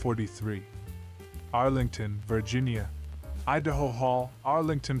 1943. Arlington, Virginia. Idaho Hall,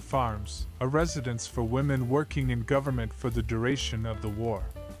 Arlington Farms, a residence for women working in government for the duration of the war.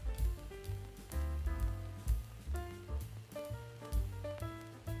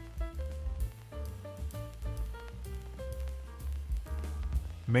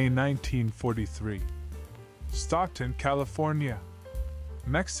 May 1943. Stockton, California.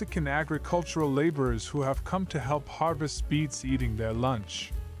 Mexican agricultural laborers who have come to help harvest beets eating their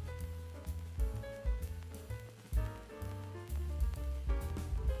lunch.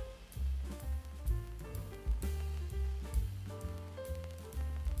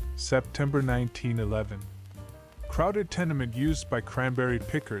 September 1911. Crowded tenement used by cranberry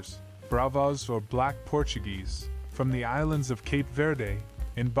pickers, bravos or black Portuguese, from the islands of Cape Verde,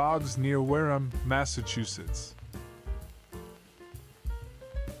 in bogs near Wareham, Massachusetts.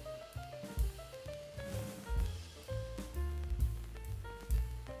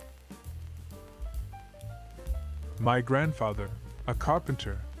 My grandfather, a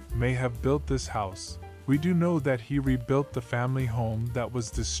carpenter, may have built this house. We do know that he rebuilt the family home that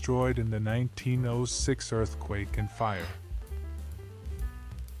was destroyed in the 1906 earthquake and fire.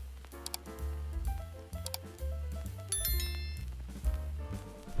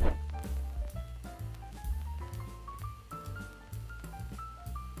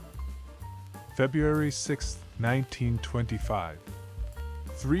 February 6, 1925.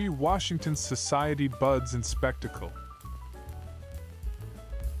 3 Washington Society buds in spectacle.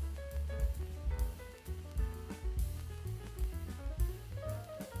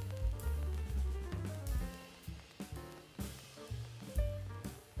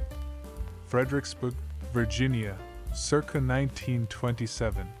 Fredericksburg, Virginia, circa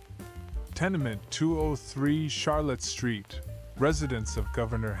 1927. Tenement 203 Charlotte Street, residence of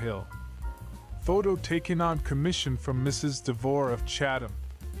Governor Hill. Photo taken on commission from Mrs. DeVore of Chatham.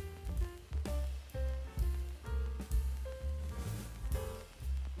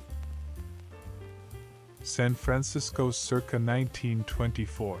 San Francisco circa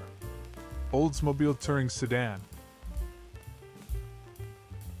 1924. Oldsmobile Touring Sedan.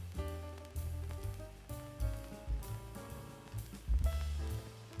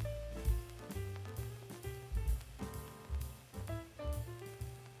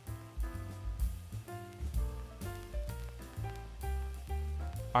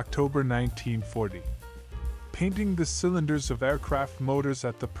 October 1940. Painting the cylinders of aircraft motors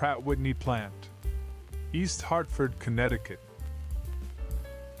at the Pratt Whitney plant. East Hartford, Connecticut.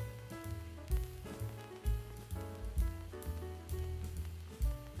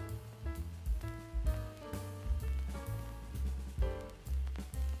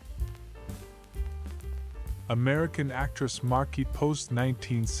 American actress Markie Post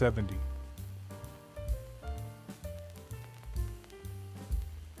 1970.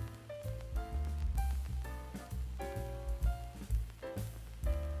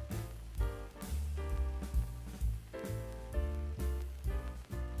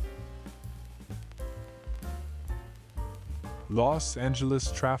 Los Angeles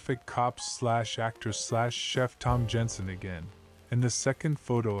traffic cop/actor/chef Tom Jensen again, in the second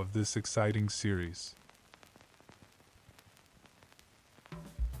photo of this exciting series.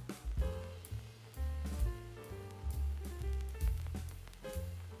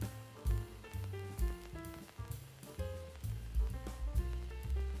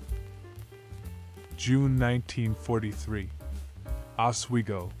 June 1943.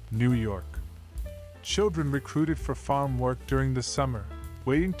 Oswego, New York. Children recruited for farm work during the summer,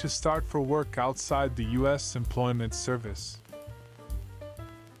 waiting to start for work outside the U.S. Employment Service.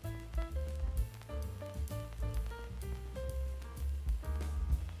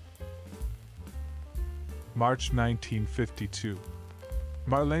 March 1952.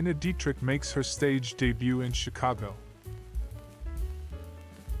 Marlene Dietrich makes her stage debut in Chicago.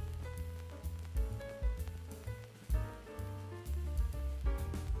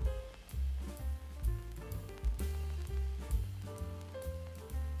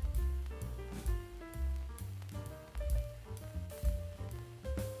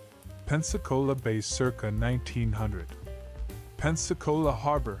 Pensacola Bay circa 1900. Pensacola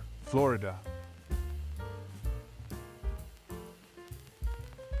Harbor, Florida.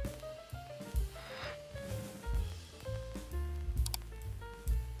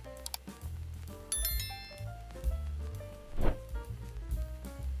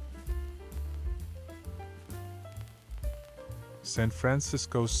 San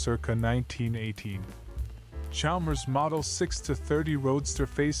Francisco circa 1918. Chalmers Model 6-30 Roadster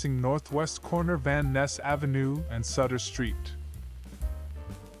facing northwest corner Van Ness Avenue and Sutter Street.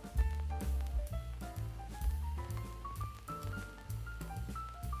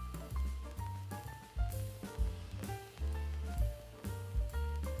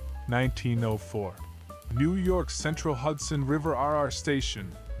 1904. New York Central Hudson River RR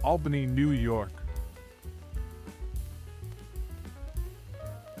Station, Albany, New York.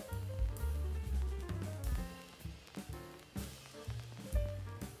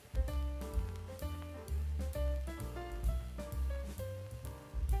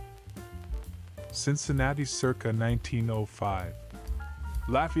 Cincinnati circa 1905.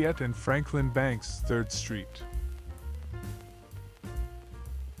 Lafayette and Franklin Banks, 3rd Street.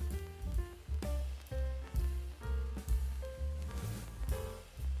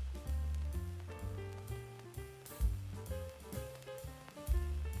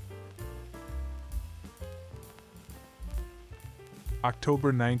 October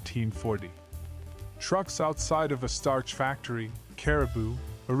 1940. Trucks outside of a starch factory, Caribou,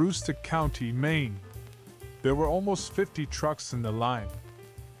 Aroostook County, Maine. There were almost 50 trucks in the line.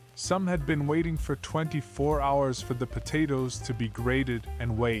 Some had been waiting for 24 hours for the potatoes to be graded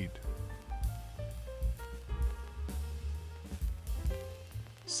and weighed.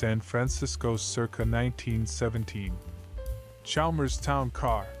 San Francisco circa 1917. Chalmers Town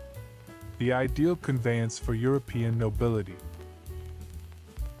Car. The ideal conveyance for European nobility.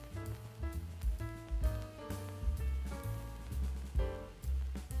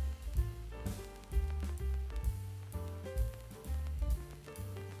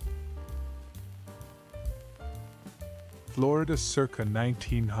 Florida circa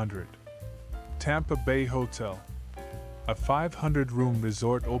 1900. Tampa Bay Hotel. A 500-room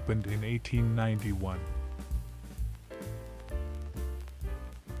resort opened in 1891.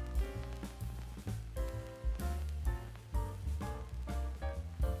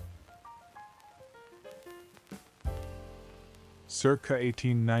 Circa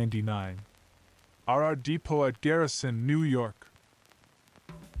 1899. RR Depot at Garrison, New York.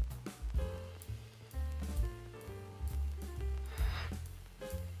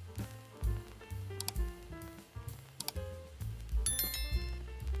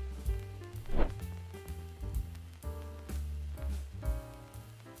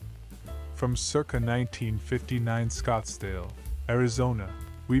 From circa 1959 Scottsdale, Arizona,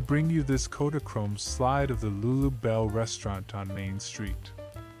 we bring you this Kodachrome slide of the Lulu Bell restaurant on Main Street.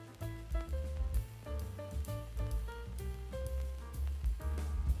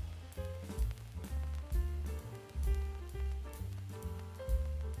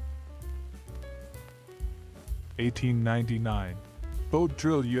 (1899) Boat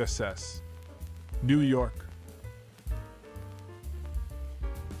Drill USS, New York.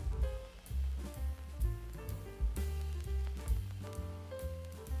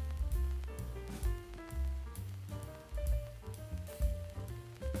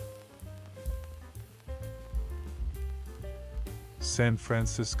 San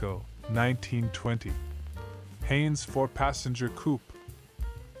Francisco, 1920. Haynes 4-passenger coupe.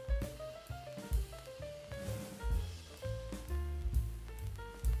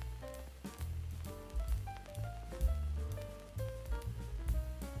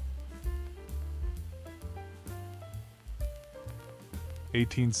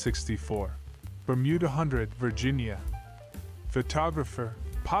 (1864). Bermuda 100, Virginia. Photographer,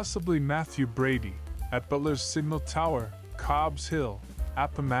 possibly Matthew Brady, at Butler's Signal Tower, Cobb's Hill,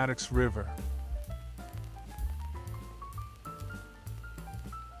 Appomattox River.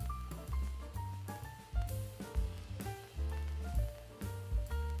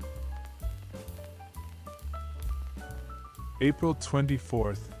 April 24,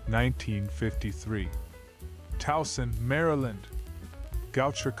 1953. Towson, Maryland.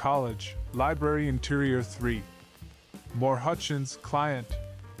 Goucher College, Library Interior 3. Moore Hutchins, client.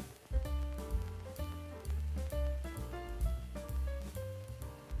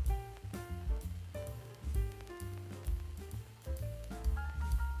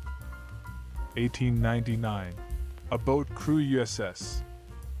 (1899). A boat crew USS,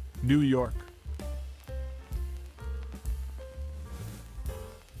 New York.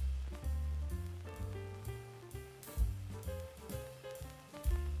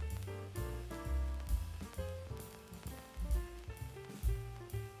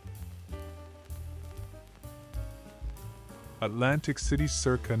 Atlantic City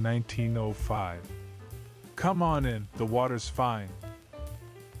circa 1905. Come on in, the water's fine.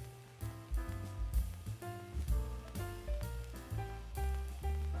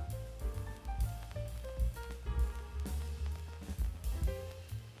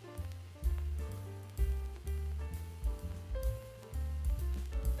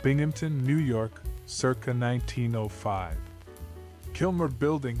 Binghamton, New York, circa 1905. Kilmer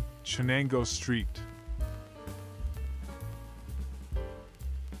Building, Chenango Street.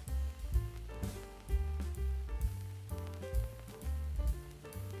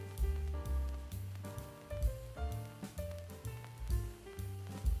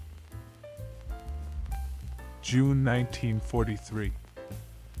 June 1943.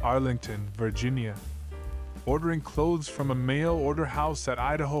 Arlington, Virginia. Ordering clothes from a mail-order house at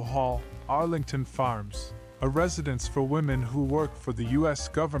Idaho Hall, Arlington Farms, a residence for women who work for the U.S.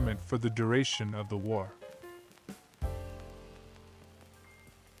 government for the duration of the war.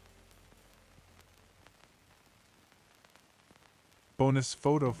 Bonus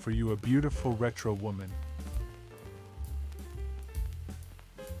photo for you, a beautiful retro woman.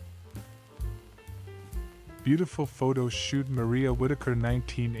 Beautiful photo shoot, Maria Whitaker,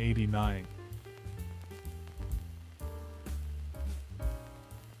 1989.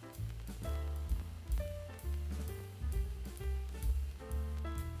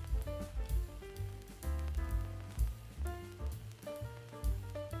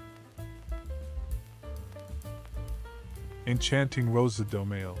 Enchanting Rosa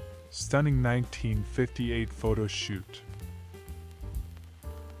Domale, stunning 1958 photo shoot.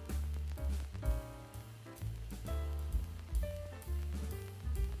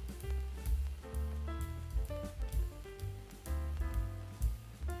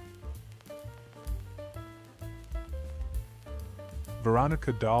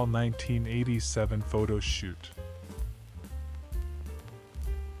 Veronica Dahl, 1987 photo shoot.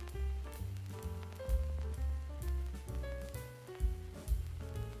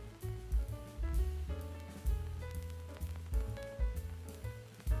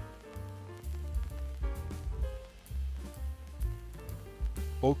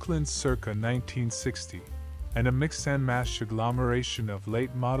 Oakland circa 1960, and a mix and match agglomeration of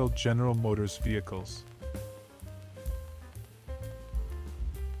late model General Motors vehicles.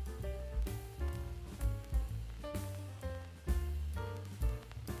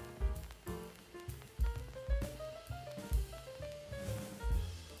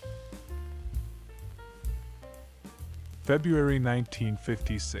 February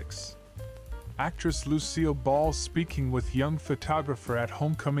 1956. Actress Lucille Ball speaking with young photographer at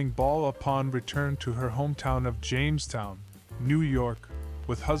homecoming ball upon return to her hometown of Jamestown, New York,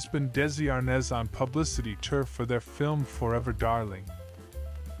 with husband Desi Arnaz on publicity tour for their film Forever Darling.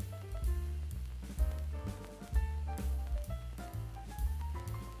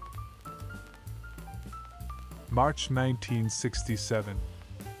 March 1967.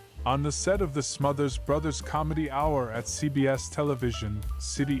 On the set of the Smothers Brothers Comedy Hour at CBS Television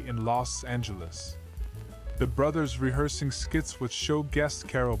City in Los Angeles, the brothers rehearsing skits with show guest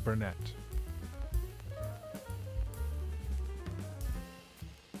Carol Burnett.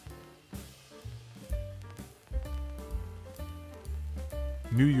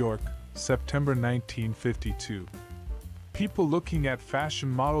 New York, September 1952. People looking at fashion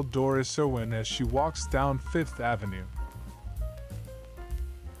model Doris Irwin as she walks down Fifth Avenue.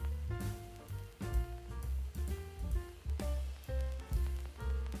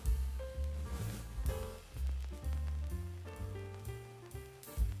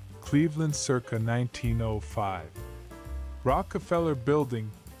 Cleveland circa 1905. Rockefeller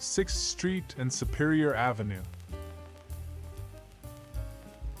Building, 6th Street and Superior Avenue.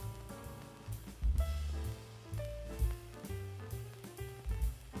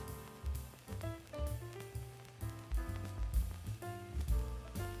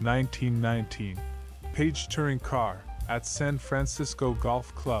 (1919) Page touring car at San Francisco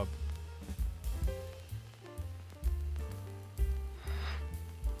Golf Club.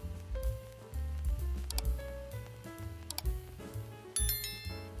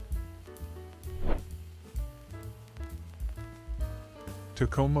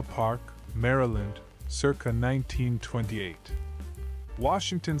 Tacoma Park, Maryland, circa 1928.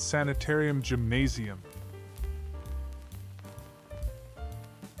 Washington Sanitarium Gymnasium.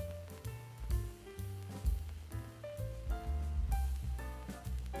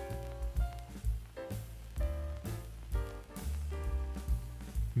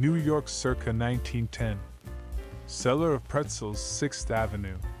 New York circa 1910. Seller of pretzels, 6th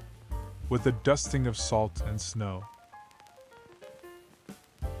Avenue, with a dusting of salt and snow.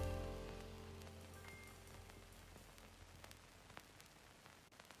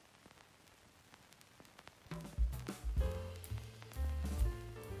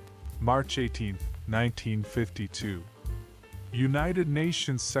 March 18, 1952. United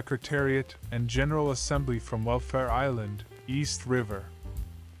Nations Secretariat and General Assembly from Welfare Island, East River.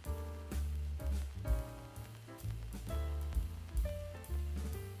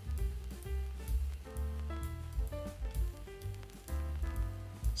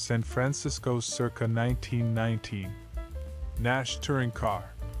 San Francisco circa 1919. Nash touring car.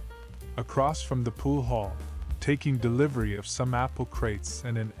 Across from the pool hall, taking delivery of some apple crates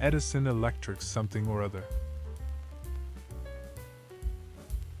and an Edison electric something or other.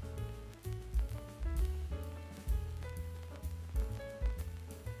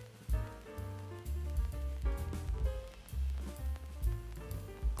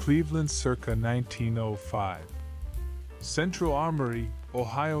 Cleveland circa 1905. Central Armory,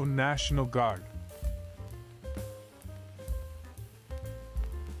 Ohio National Guard.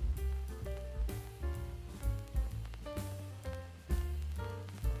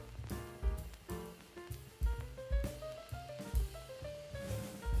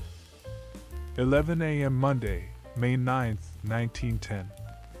 (11 a.m. Monday, May 9, 1910).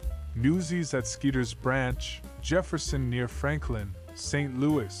 Newsies at Skeeter's Branch, Jefferson near Franklin, St.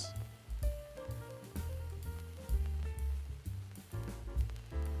 Louis.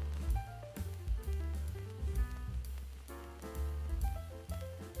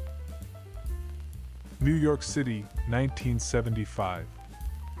 New York City, 1975.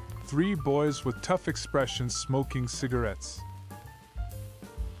 Three boys with tough expressions smoking cigarettes.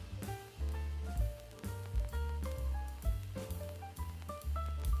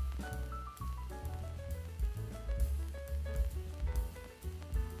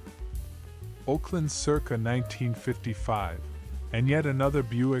 Oakland circa 1955, and yet another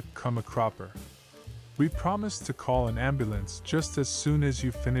Buick come-a-cropper. We promise to call an ambulance just as soon as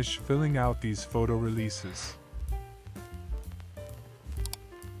you finish filling out these photo releases.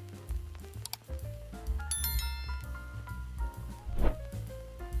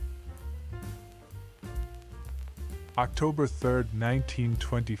 October 3,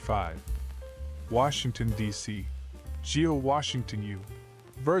 1925. Washington, D.C. Geo Washington U.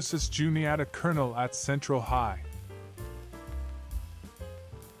 versus Juniata Colonel at Central High.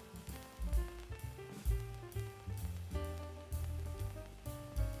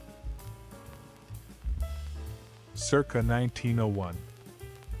 Circa 1901.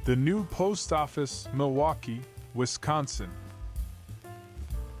 The new post office, Milwaukee, Wisconsin.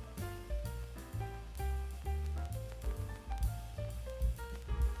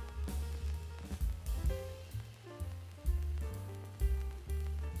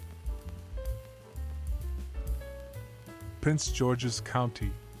 Prince George's County,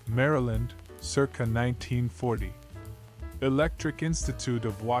 Maryland, circa 1940. Electric Institute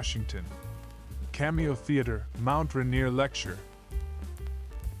of Washington. Cameo Theater, Mount Rainier Lecture.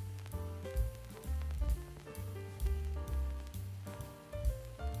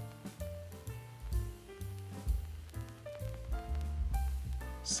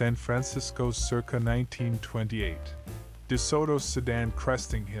 San Francisco circa 1928. DeSoto Sedan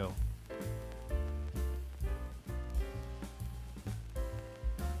Cresting Hill.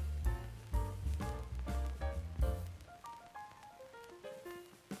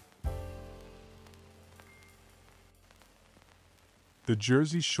 The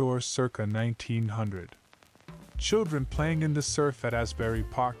Jersey Shore circa 1900. Children playing in the surf at Asbury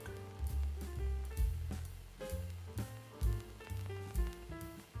Park.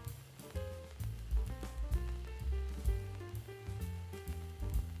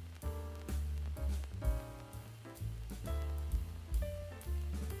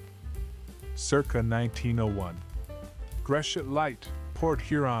 Circa 1901. Gresham Light, Port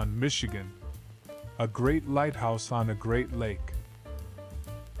Huron, Michigan. A great lighthouse on a great lake.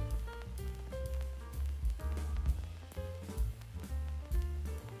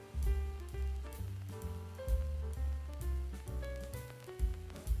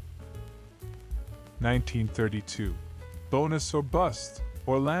 (1932). Bonus or Bust,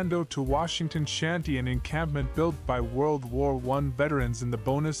 Orlando to Washington Shanty, an encampment built by World War I veterans in the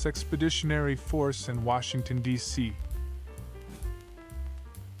Bonus Expeditionary Force in Washington, D.C.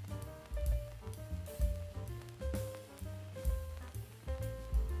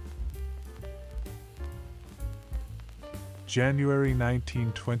 January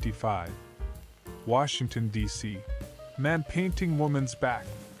 1925. Washington, D.C. Man painting woman's back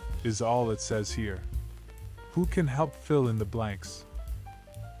is all it says here. Who can help fill in the blanks?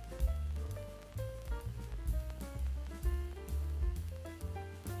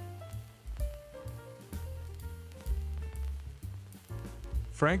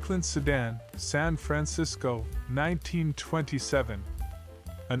 Franklin Sedan, San Francisco, 1927.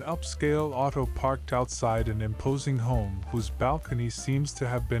 An upscale auto parked outside an imposing home whose balcony seems to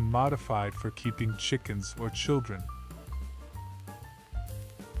have been modified for keeping chickens or children.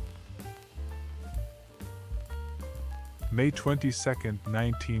 May 22,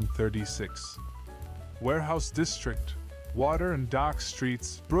 1936. Warehouse District, Water and Dock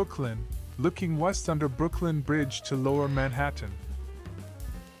Streets, Brooklyn, looking west under Brooklyn Bridge to Lower Manhattan.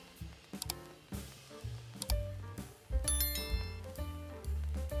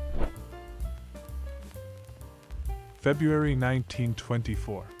 February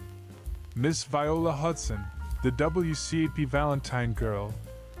 1924. Miss Viola Hudson, the WCAP Valentine girl,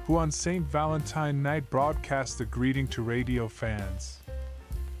 who on St. Valentine night broadcast a greeting to radio fans.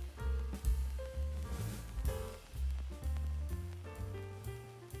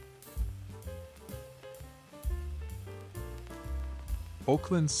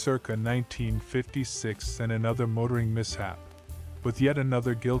 Oakland circa 1956 and another motoring mishap, with yet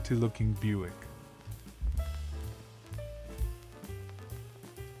another guilty-looking Buick.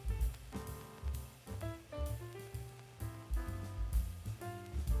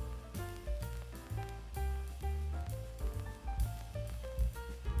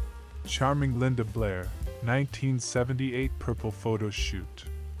 Charming Linda Blair, 1978 purple photo shoot.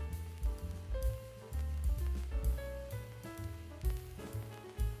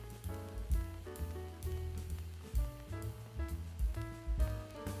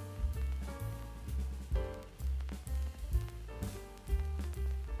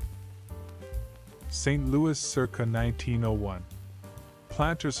 St. Louis circa 1901.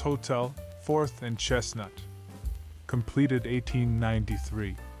 Planters Hotel, 4th and Chestnut. Completed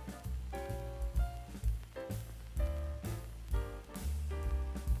 1893.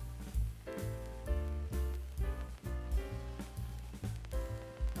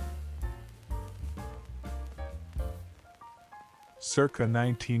 Circa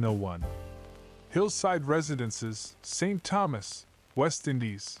 1901. Hillside Residences, St. Thomas, West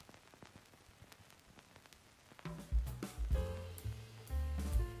Indies.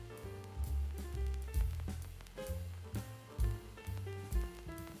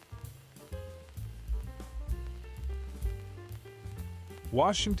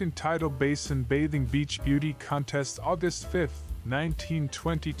 Washington Tidal Basin Bathing Beach Beauty Contest, August 5,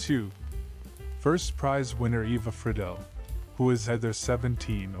 1922. First prize winner Eva Friedel, who is either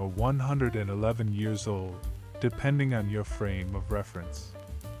 17 or 111 years old, depending on your frame of reference.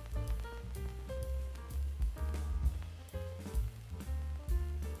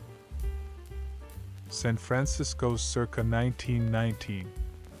 San Francisco circa 1919.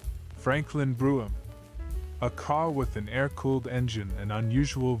 Franklin Brougham. A car with an air-cooled engine and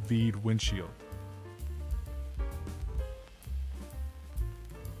unusual V windshield.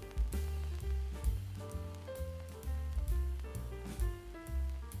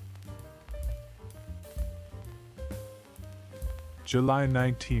 July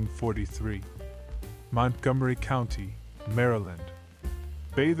 1943. Montgomery County, Maryland.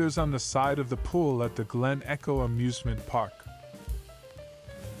 Bathers on the side of the pool at the Glen Echo Amusement Park.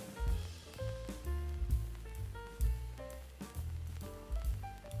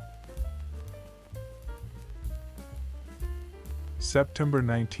 September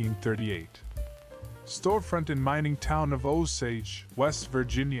 1938. Storefront in mining town of Osage, West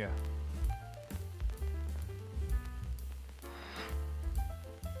Virginia.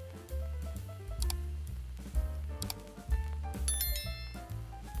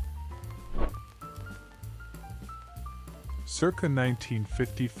 Circa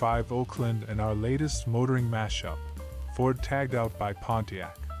 1955 Oakland and our latest motoring mashup, Ford tagged out by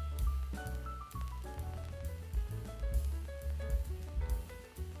Pontiac.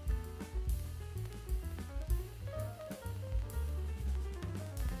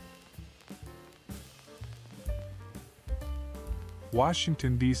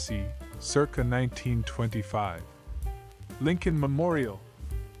 Washington, D.C., circa 1925. Lincoln Memorial.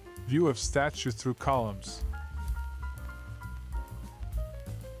 View of statue through columns.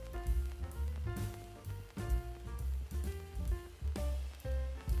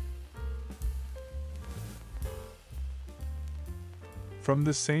 From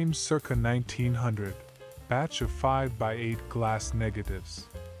the same circa 1900, batch of 5x8 glass negatives.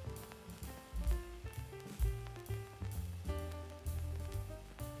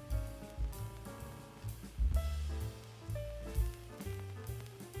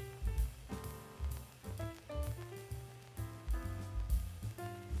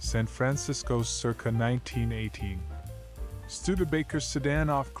 San Francisco circa 1918. Studebaker sedan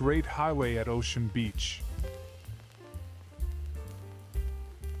off Great Highway at Ocean Beach.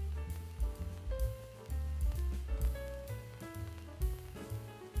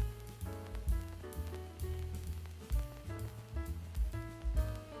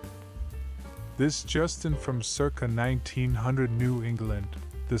 This Justin from circa 1900 New England,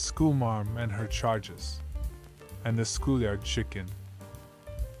 the schoolmarm and her charges, and the schoolyard chicken.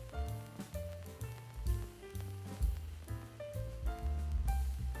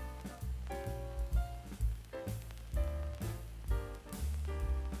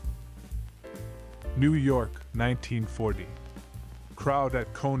 New York, 1940. Crowd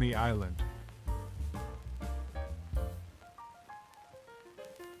at Coney Island.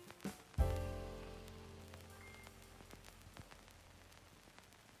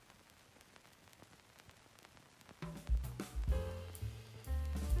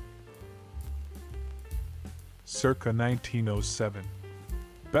 Circa 1907.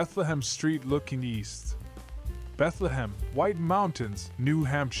 Bethlehem Street looking east. Bethlehem, White Mountains, New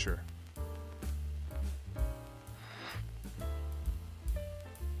Hampshire.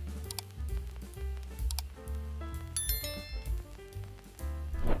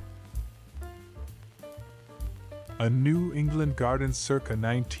 A New England garden circa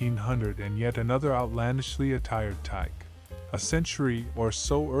 1900 and yet another outlandishly attired tyke. A century or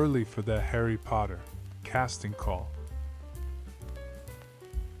so early for the Harry Potter casting call.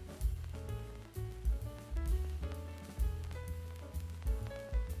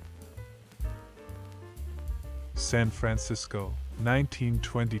 San Francisco,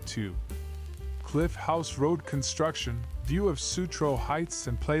 1922. Cliff House Road construction, view of Sutro Heights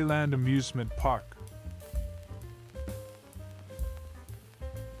and Playland Amusement Park.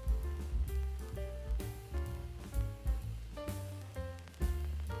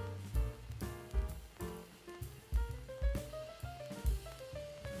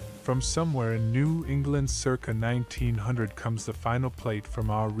 From somewhere in New England circa 1900 comes the final plate from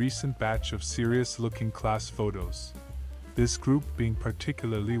our recent batch of serious-looking class photos, this group being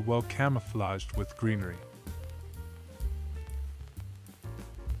particularly well camouflaged with greenery.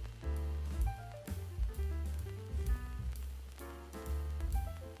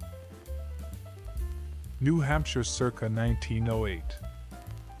 New Hampshire circa 1908.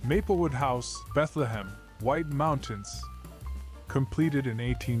 Maplewood House, Bethlehem, White Mountains. Completed in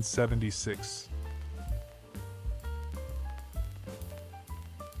 1876.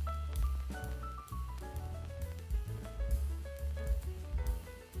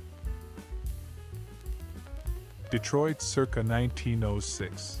 Detroit circa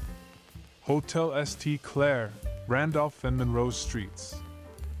 1906. Hotel St. Clair, Randolph and Monroe Streets.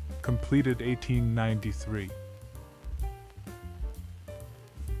 Completed 1893.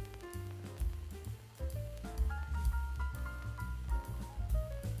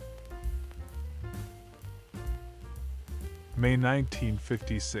 May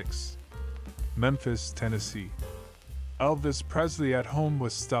 1956. Memphis, Tennessee. Elvis Presley at home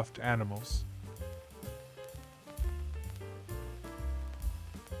with stuffed animals.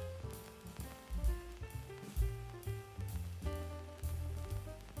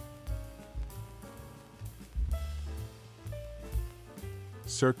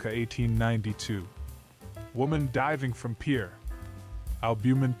 Circa 1892. Woman diving from pier.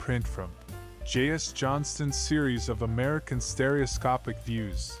 Albumin print from J.S. Johnston's series of American stereoscopic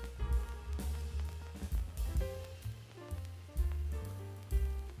views.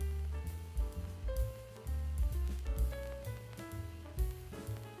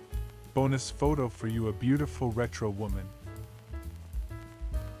 Bonus photo for you, a beautiful retro woman.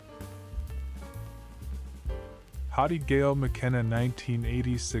 Hottie Gail McKenna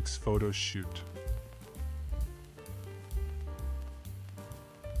 1986 photo shoot.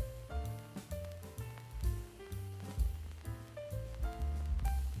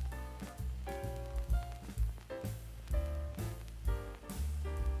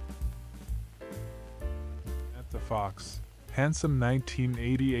 The Fox, handsome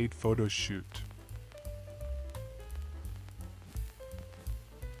 1988 photo shoot.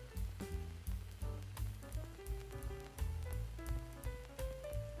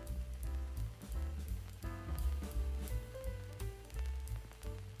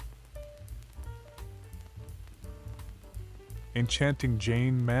 Enchanting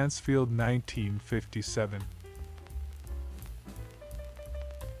Jane Mansfield 1957.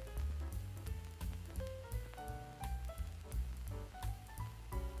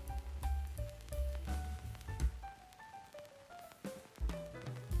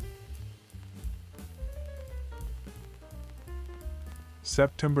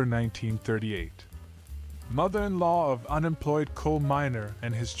 September 1938. Mother-in-law of unemployed coal miner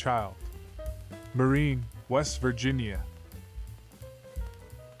and his child. Marine, West Virginia.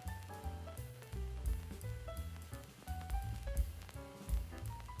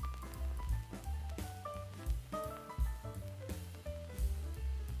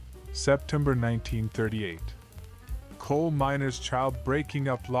 September 1938. Coal miner's child breaking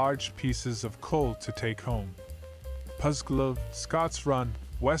up large pieces of coal to take home. Puzzglove, Scotts Run,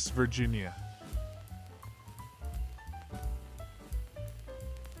 West Virginia.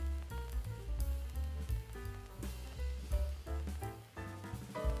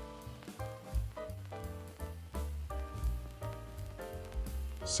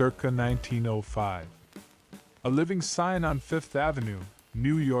 Circa 1905. A living sign on Fifth Avenue,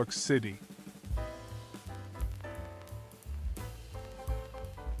 New York City.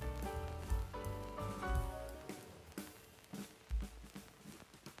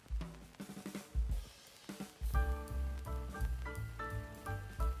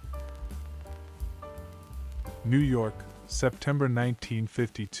 New York, September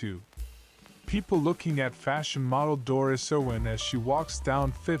 1952. People looking at fashion model Doris Irwin as she walks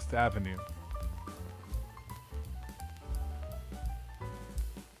down Fifth Avenue.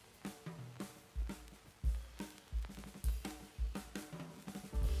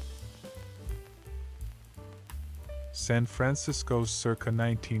 San Francisco circa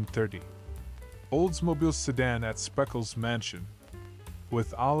 1930. Oldsmobile sedan at Spreckles Mansion.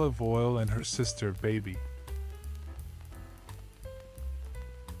 With Olive Oil and her sister Baby.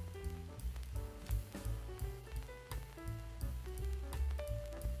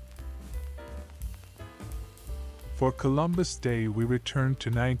 For Columbus Day we return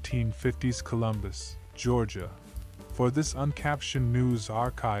to 1950s Columbus, Georgia. For this uncaptioned news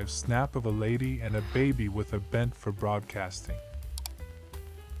archive snap of a lady and a baby with a bent for broadcasting.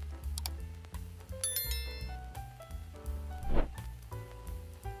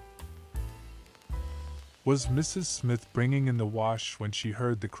 Was Mrs. Smith bringing in the wash when she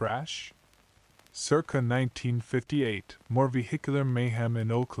heard the crash? Circa 1958, more vehicular mayhem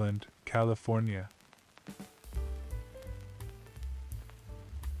in Oakland, California.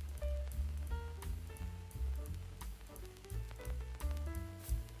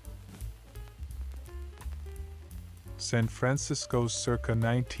 San Francisco circa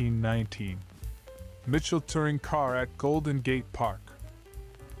 1919. Mitchell touring car at Golden Gate Park.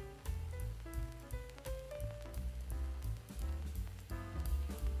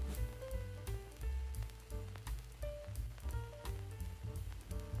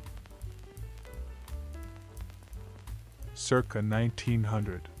 Circa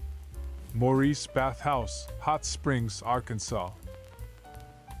 1900. Maurice Bath House, Hot Springs, Arkansas.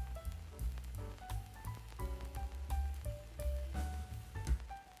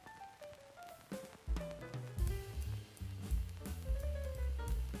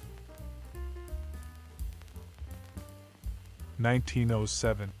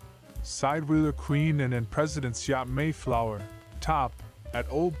 (1907) Sidewheeler Queen and President's Yacht Mayflower, top, at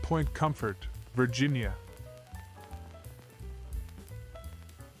Old Point Comfort, Virginia.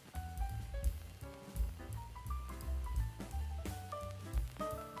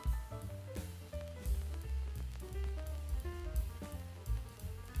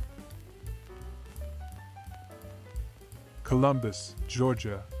 Columbus,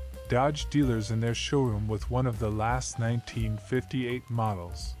 Georgia. Dodge dealers in their showroom with one of the last 1958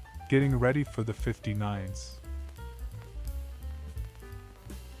 models, getting ready for the 59s.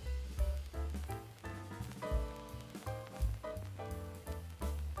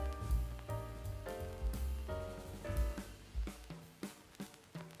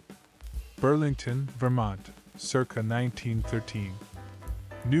 Burlington, Vermont, circa 1913.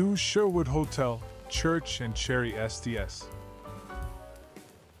 New Sherwood Hotel, Church and Cherry SDS.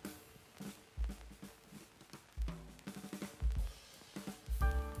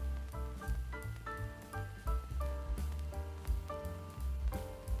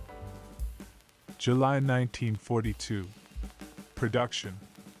 July 1942. Production.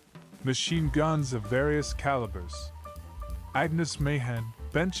 Machine guns of various calibers. Agnes Mahan,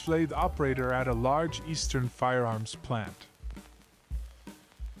 bench lathe operator at a large Eastern firearms plant.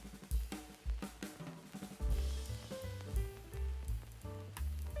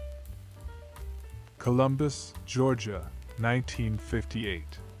 Columbus, Georgia, 1958.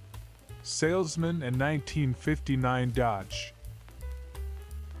 Salesman in 1959 Dodge.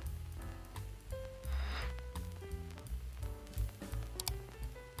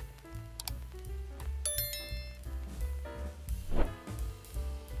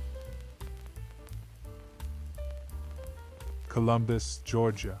 Columbus,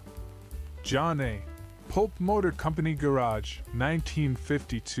 Georgia. John A. Pope Motor Company Garage,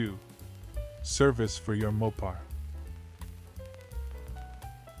 1952. Service for your Mopar.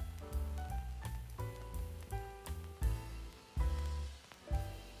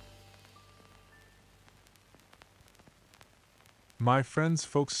 My friends,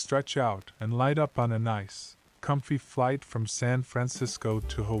 folks stretch out and light up on a nice, comfy flight from San Francisco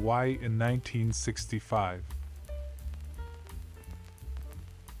to Hawaii in 1965.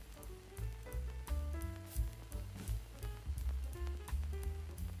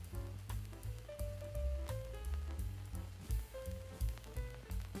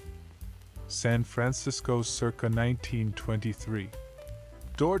 San Francisco circa 1923.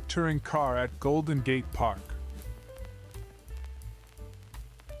 Door touring car at Golden Gate Park.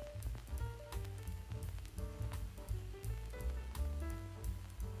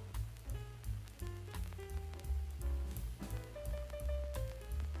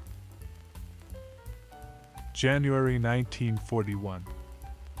 January 1941.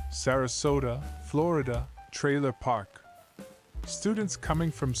 Sarasota, Florida, trailer park. Students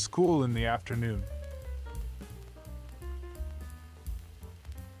coming from school in the afternoon.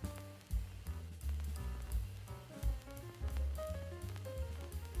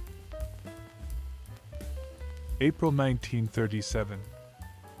 April 1937.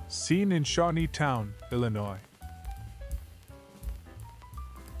 Scene in Shawneetown, Illinois.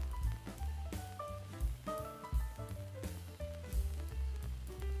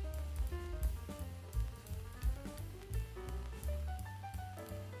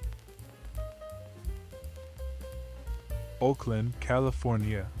 Oakland,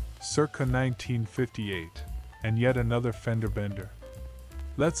 California, circa 1958, and yet another fender bender.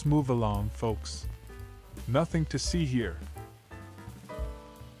 Let's move along, folks. Nothing to see here.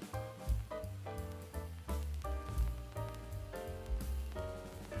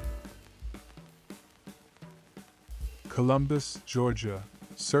 Columbus, Georgia,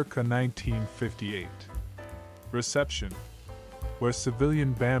 circa 1958. Reception, where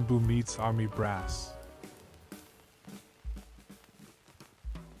civilian bamboo meets army brass.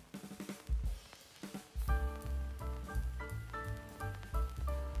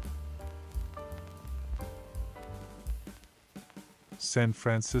 San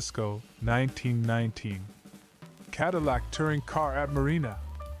Francisco, 1919. Cadillac touring car at Marina.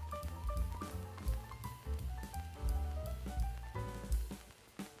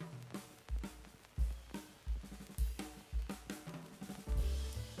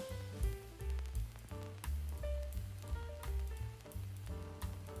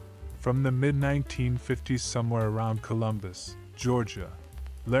 From the mid-1950s somewhere around Columbus, Georgia,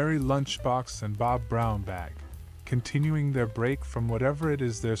 Larry Lunchbox and Bob Brown Bag, continuing their break from whatever it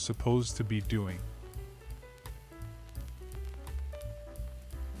is they're supposed to be doing.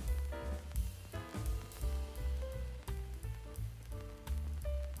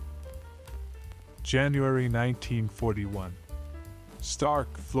 January 1941.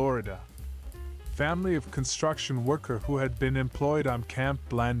 Stark, Florida. Family of construction worker who had been employed on camp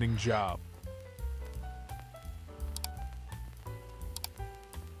landing job.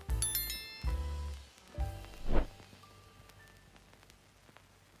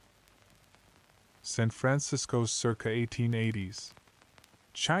 San Francisco circa 1880s.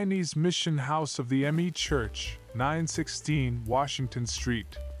 Chinese Mission House of the M.E. Church, 916 Washington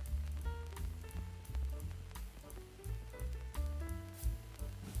Street.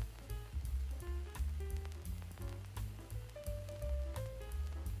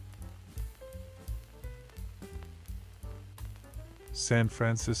 San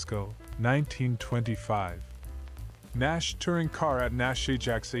Francisco, 1925. Nash touring car at Nash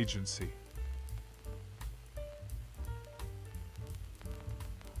Ajax Agency.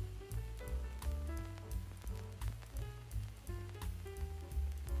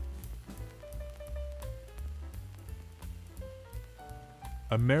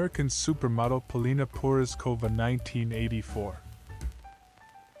 American supermodel Polina Porizkova, 1984.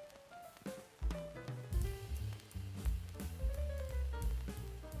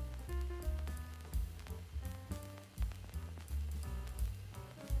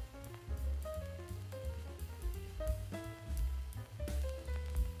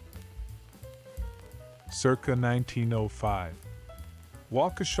 Circa 1905.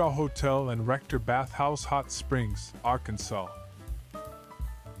 Waukesha Hotel and Rector Bathhouse, Hot Springs, Arkansas.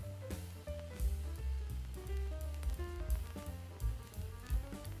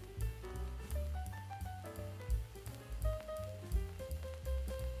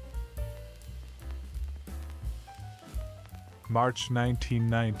 March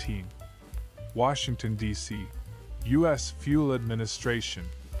 1919. Washington, D.C. U.S. Fuel Administration.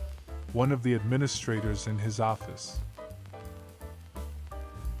 One of the administrators in his office.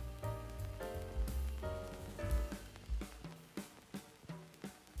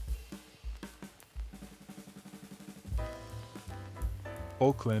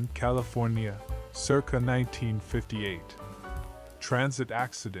 Oakland, California, circa 1958. Transit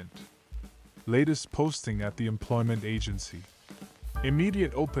accident. Latest posting at the employment agency.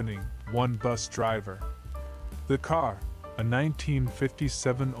 Immediate opening, one bus driver. The car, a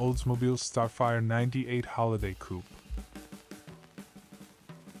 1957 Oldsmobile Starfire 98 Holiday Coupe.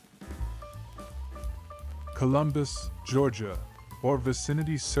 Columbus, Georgia, or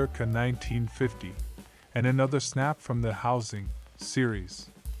vicinity circa 1950, and another snap from the housing series.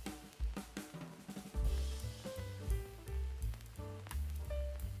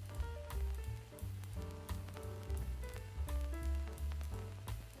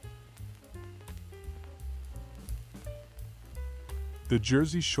 The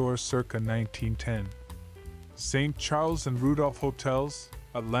Jersey Shore circa 1910. St. Charles and Rudolph Hotels,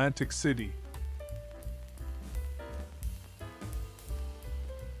 Atlantic City.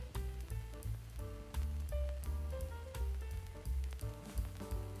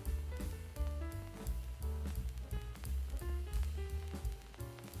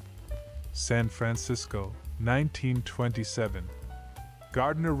 San Francisco, 1927.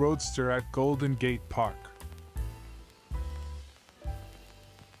 Gardner Roadster at Golden Gate Park.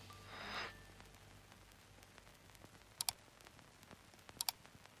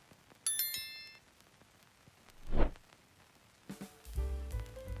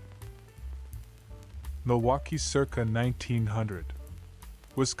 Milwaukee circa 1900.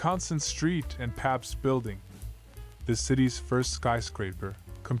 Wisconsin Street and Pabst Building, the city's first skyscraper,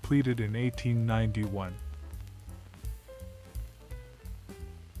 completed in 1891.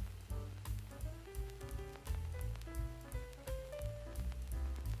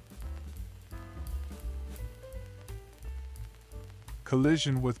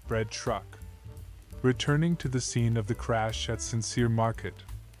 Collision with bread truck. Returning to the scene of the crash at Sincere Market,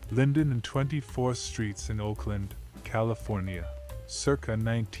 Linden and 24th Streets in Oakland, California, circa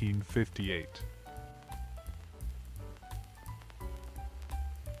 1958.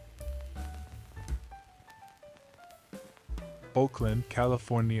 Oakland,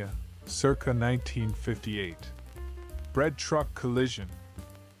 California, circa 1958. Bread truck collision.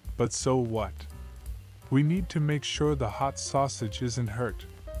 But so what? We need to make sure the hot sausage isn't hurt.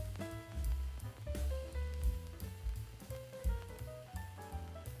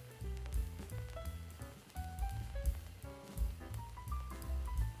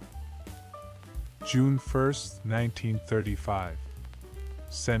 June 1st, 1935.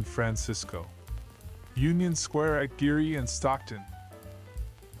 San Francisco. Union Square at Geary and Stockton.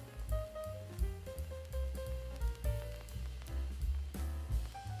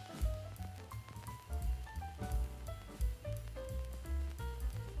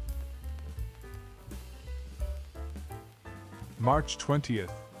 March 20th,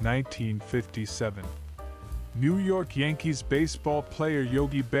 1957. New York Yankees baseball player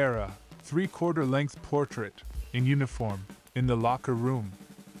Yogi Berra, three-quarter length portrait, in uniform, in the locker room.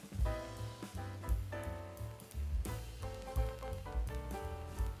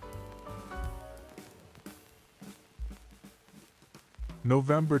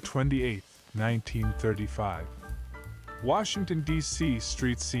 November 28, 1935. Washington, D.C.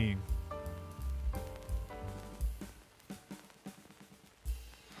 street scene.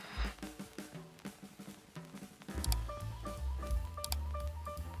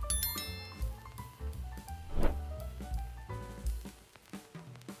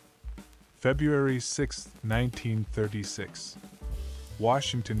 February 6, 1936.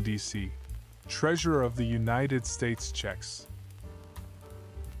 Washington, D.C. Treasurer of the United States checks.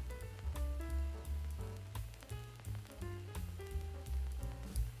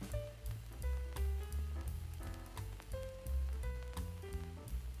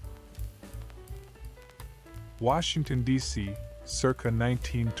 Washington, D.C., circa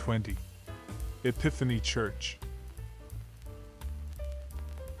 1920. Epiphany Church.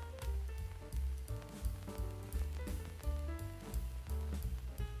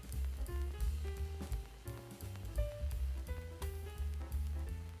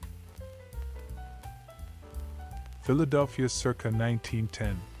 Philadelphia, circa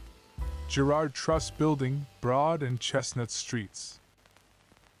 1910. Girard Trust Building, Broad and Chestnut Streets.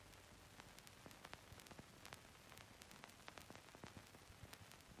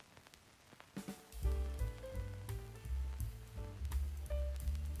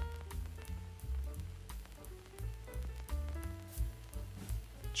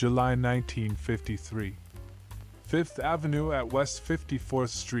 July 1953. Fifth Avenue at West 54th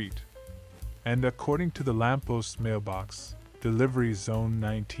Street. And according to the lamppost mailbox, delivery zone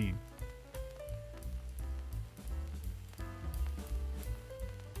 19.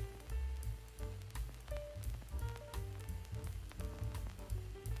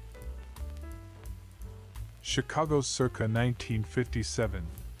 Chicago, circa 1957,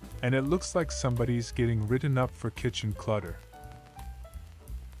 and it looks like somebody's getting written up for kitchen clutter.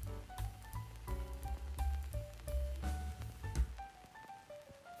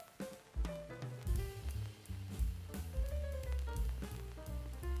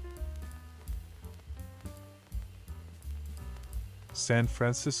 San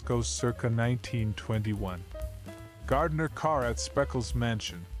Francisco, circa 1921. Gardner car at Speckles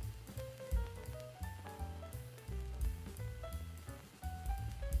Mansion.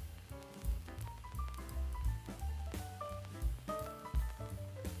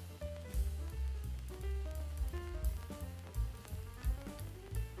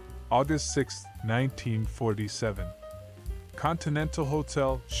 August 6, 1947. Continental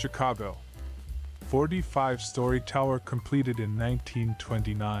Hotel, Chicago. 45-story tower completed in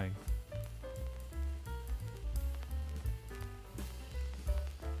 1929.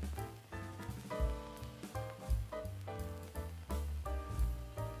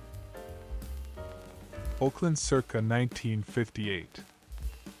 Oakland circa 1958.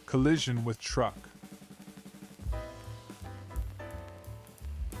 Collision with truck.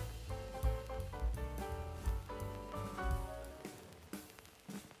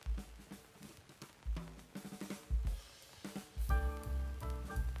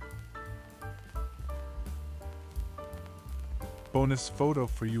 Bonus photo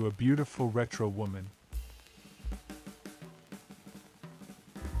for you, a beautiful retro woman.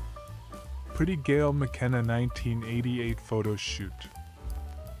 Pretty Gail McKenna 1988 photo shoot.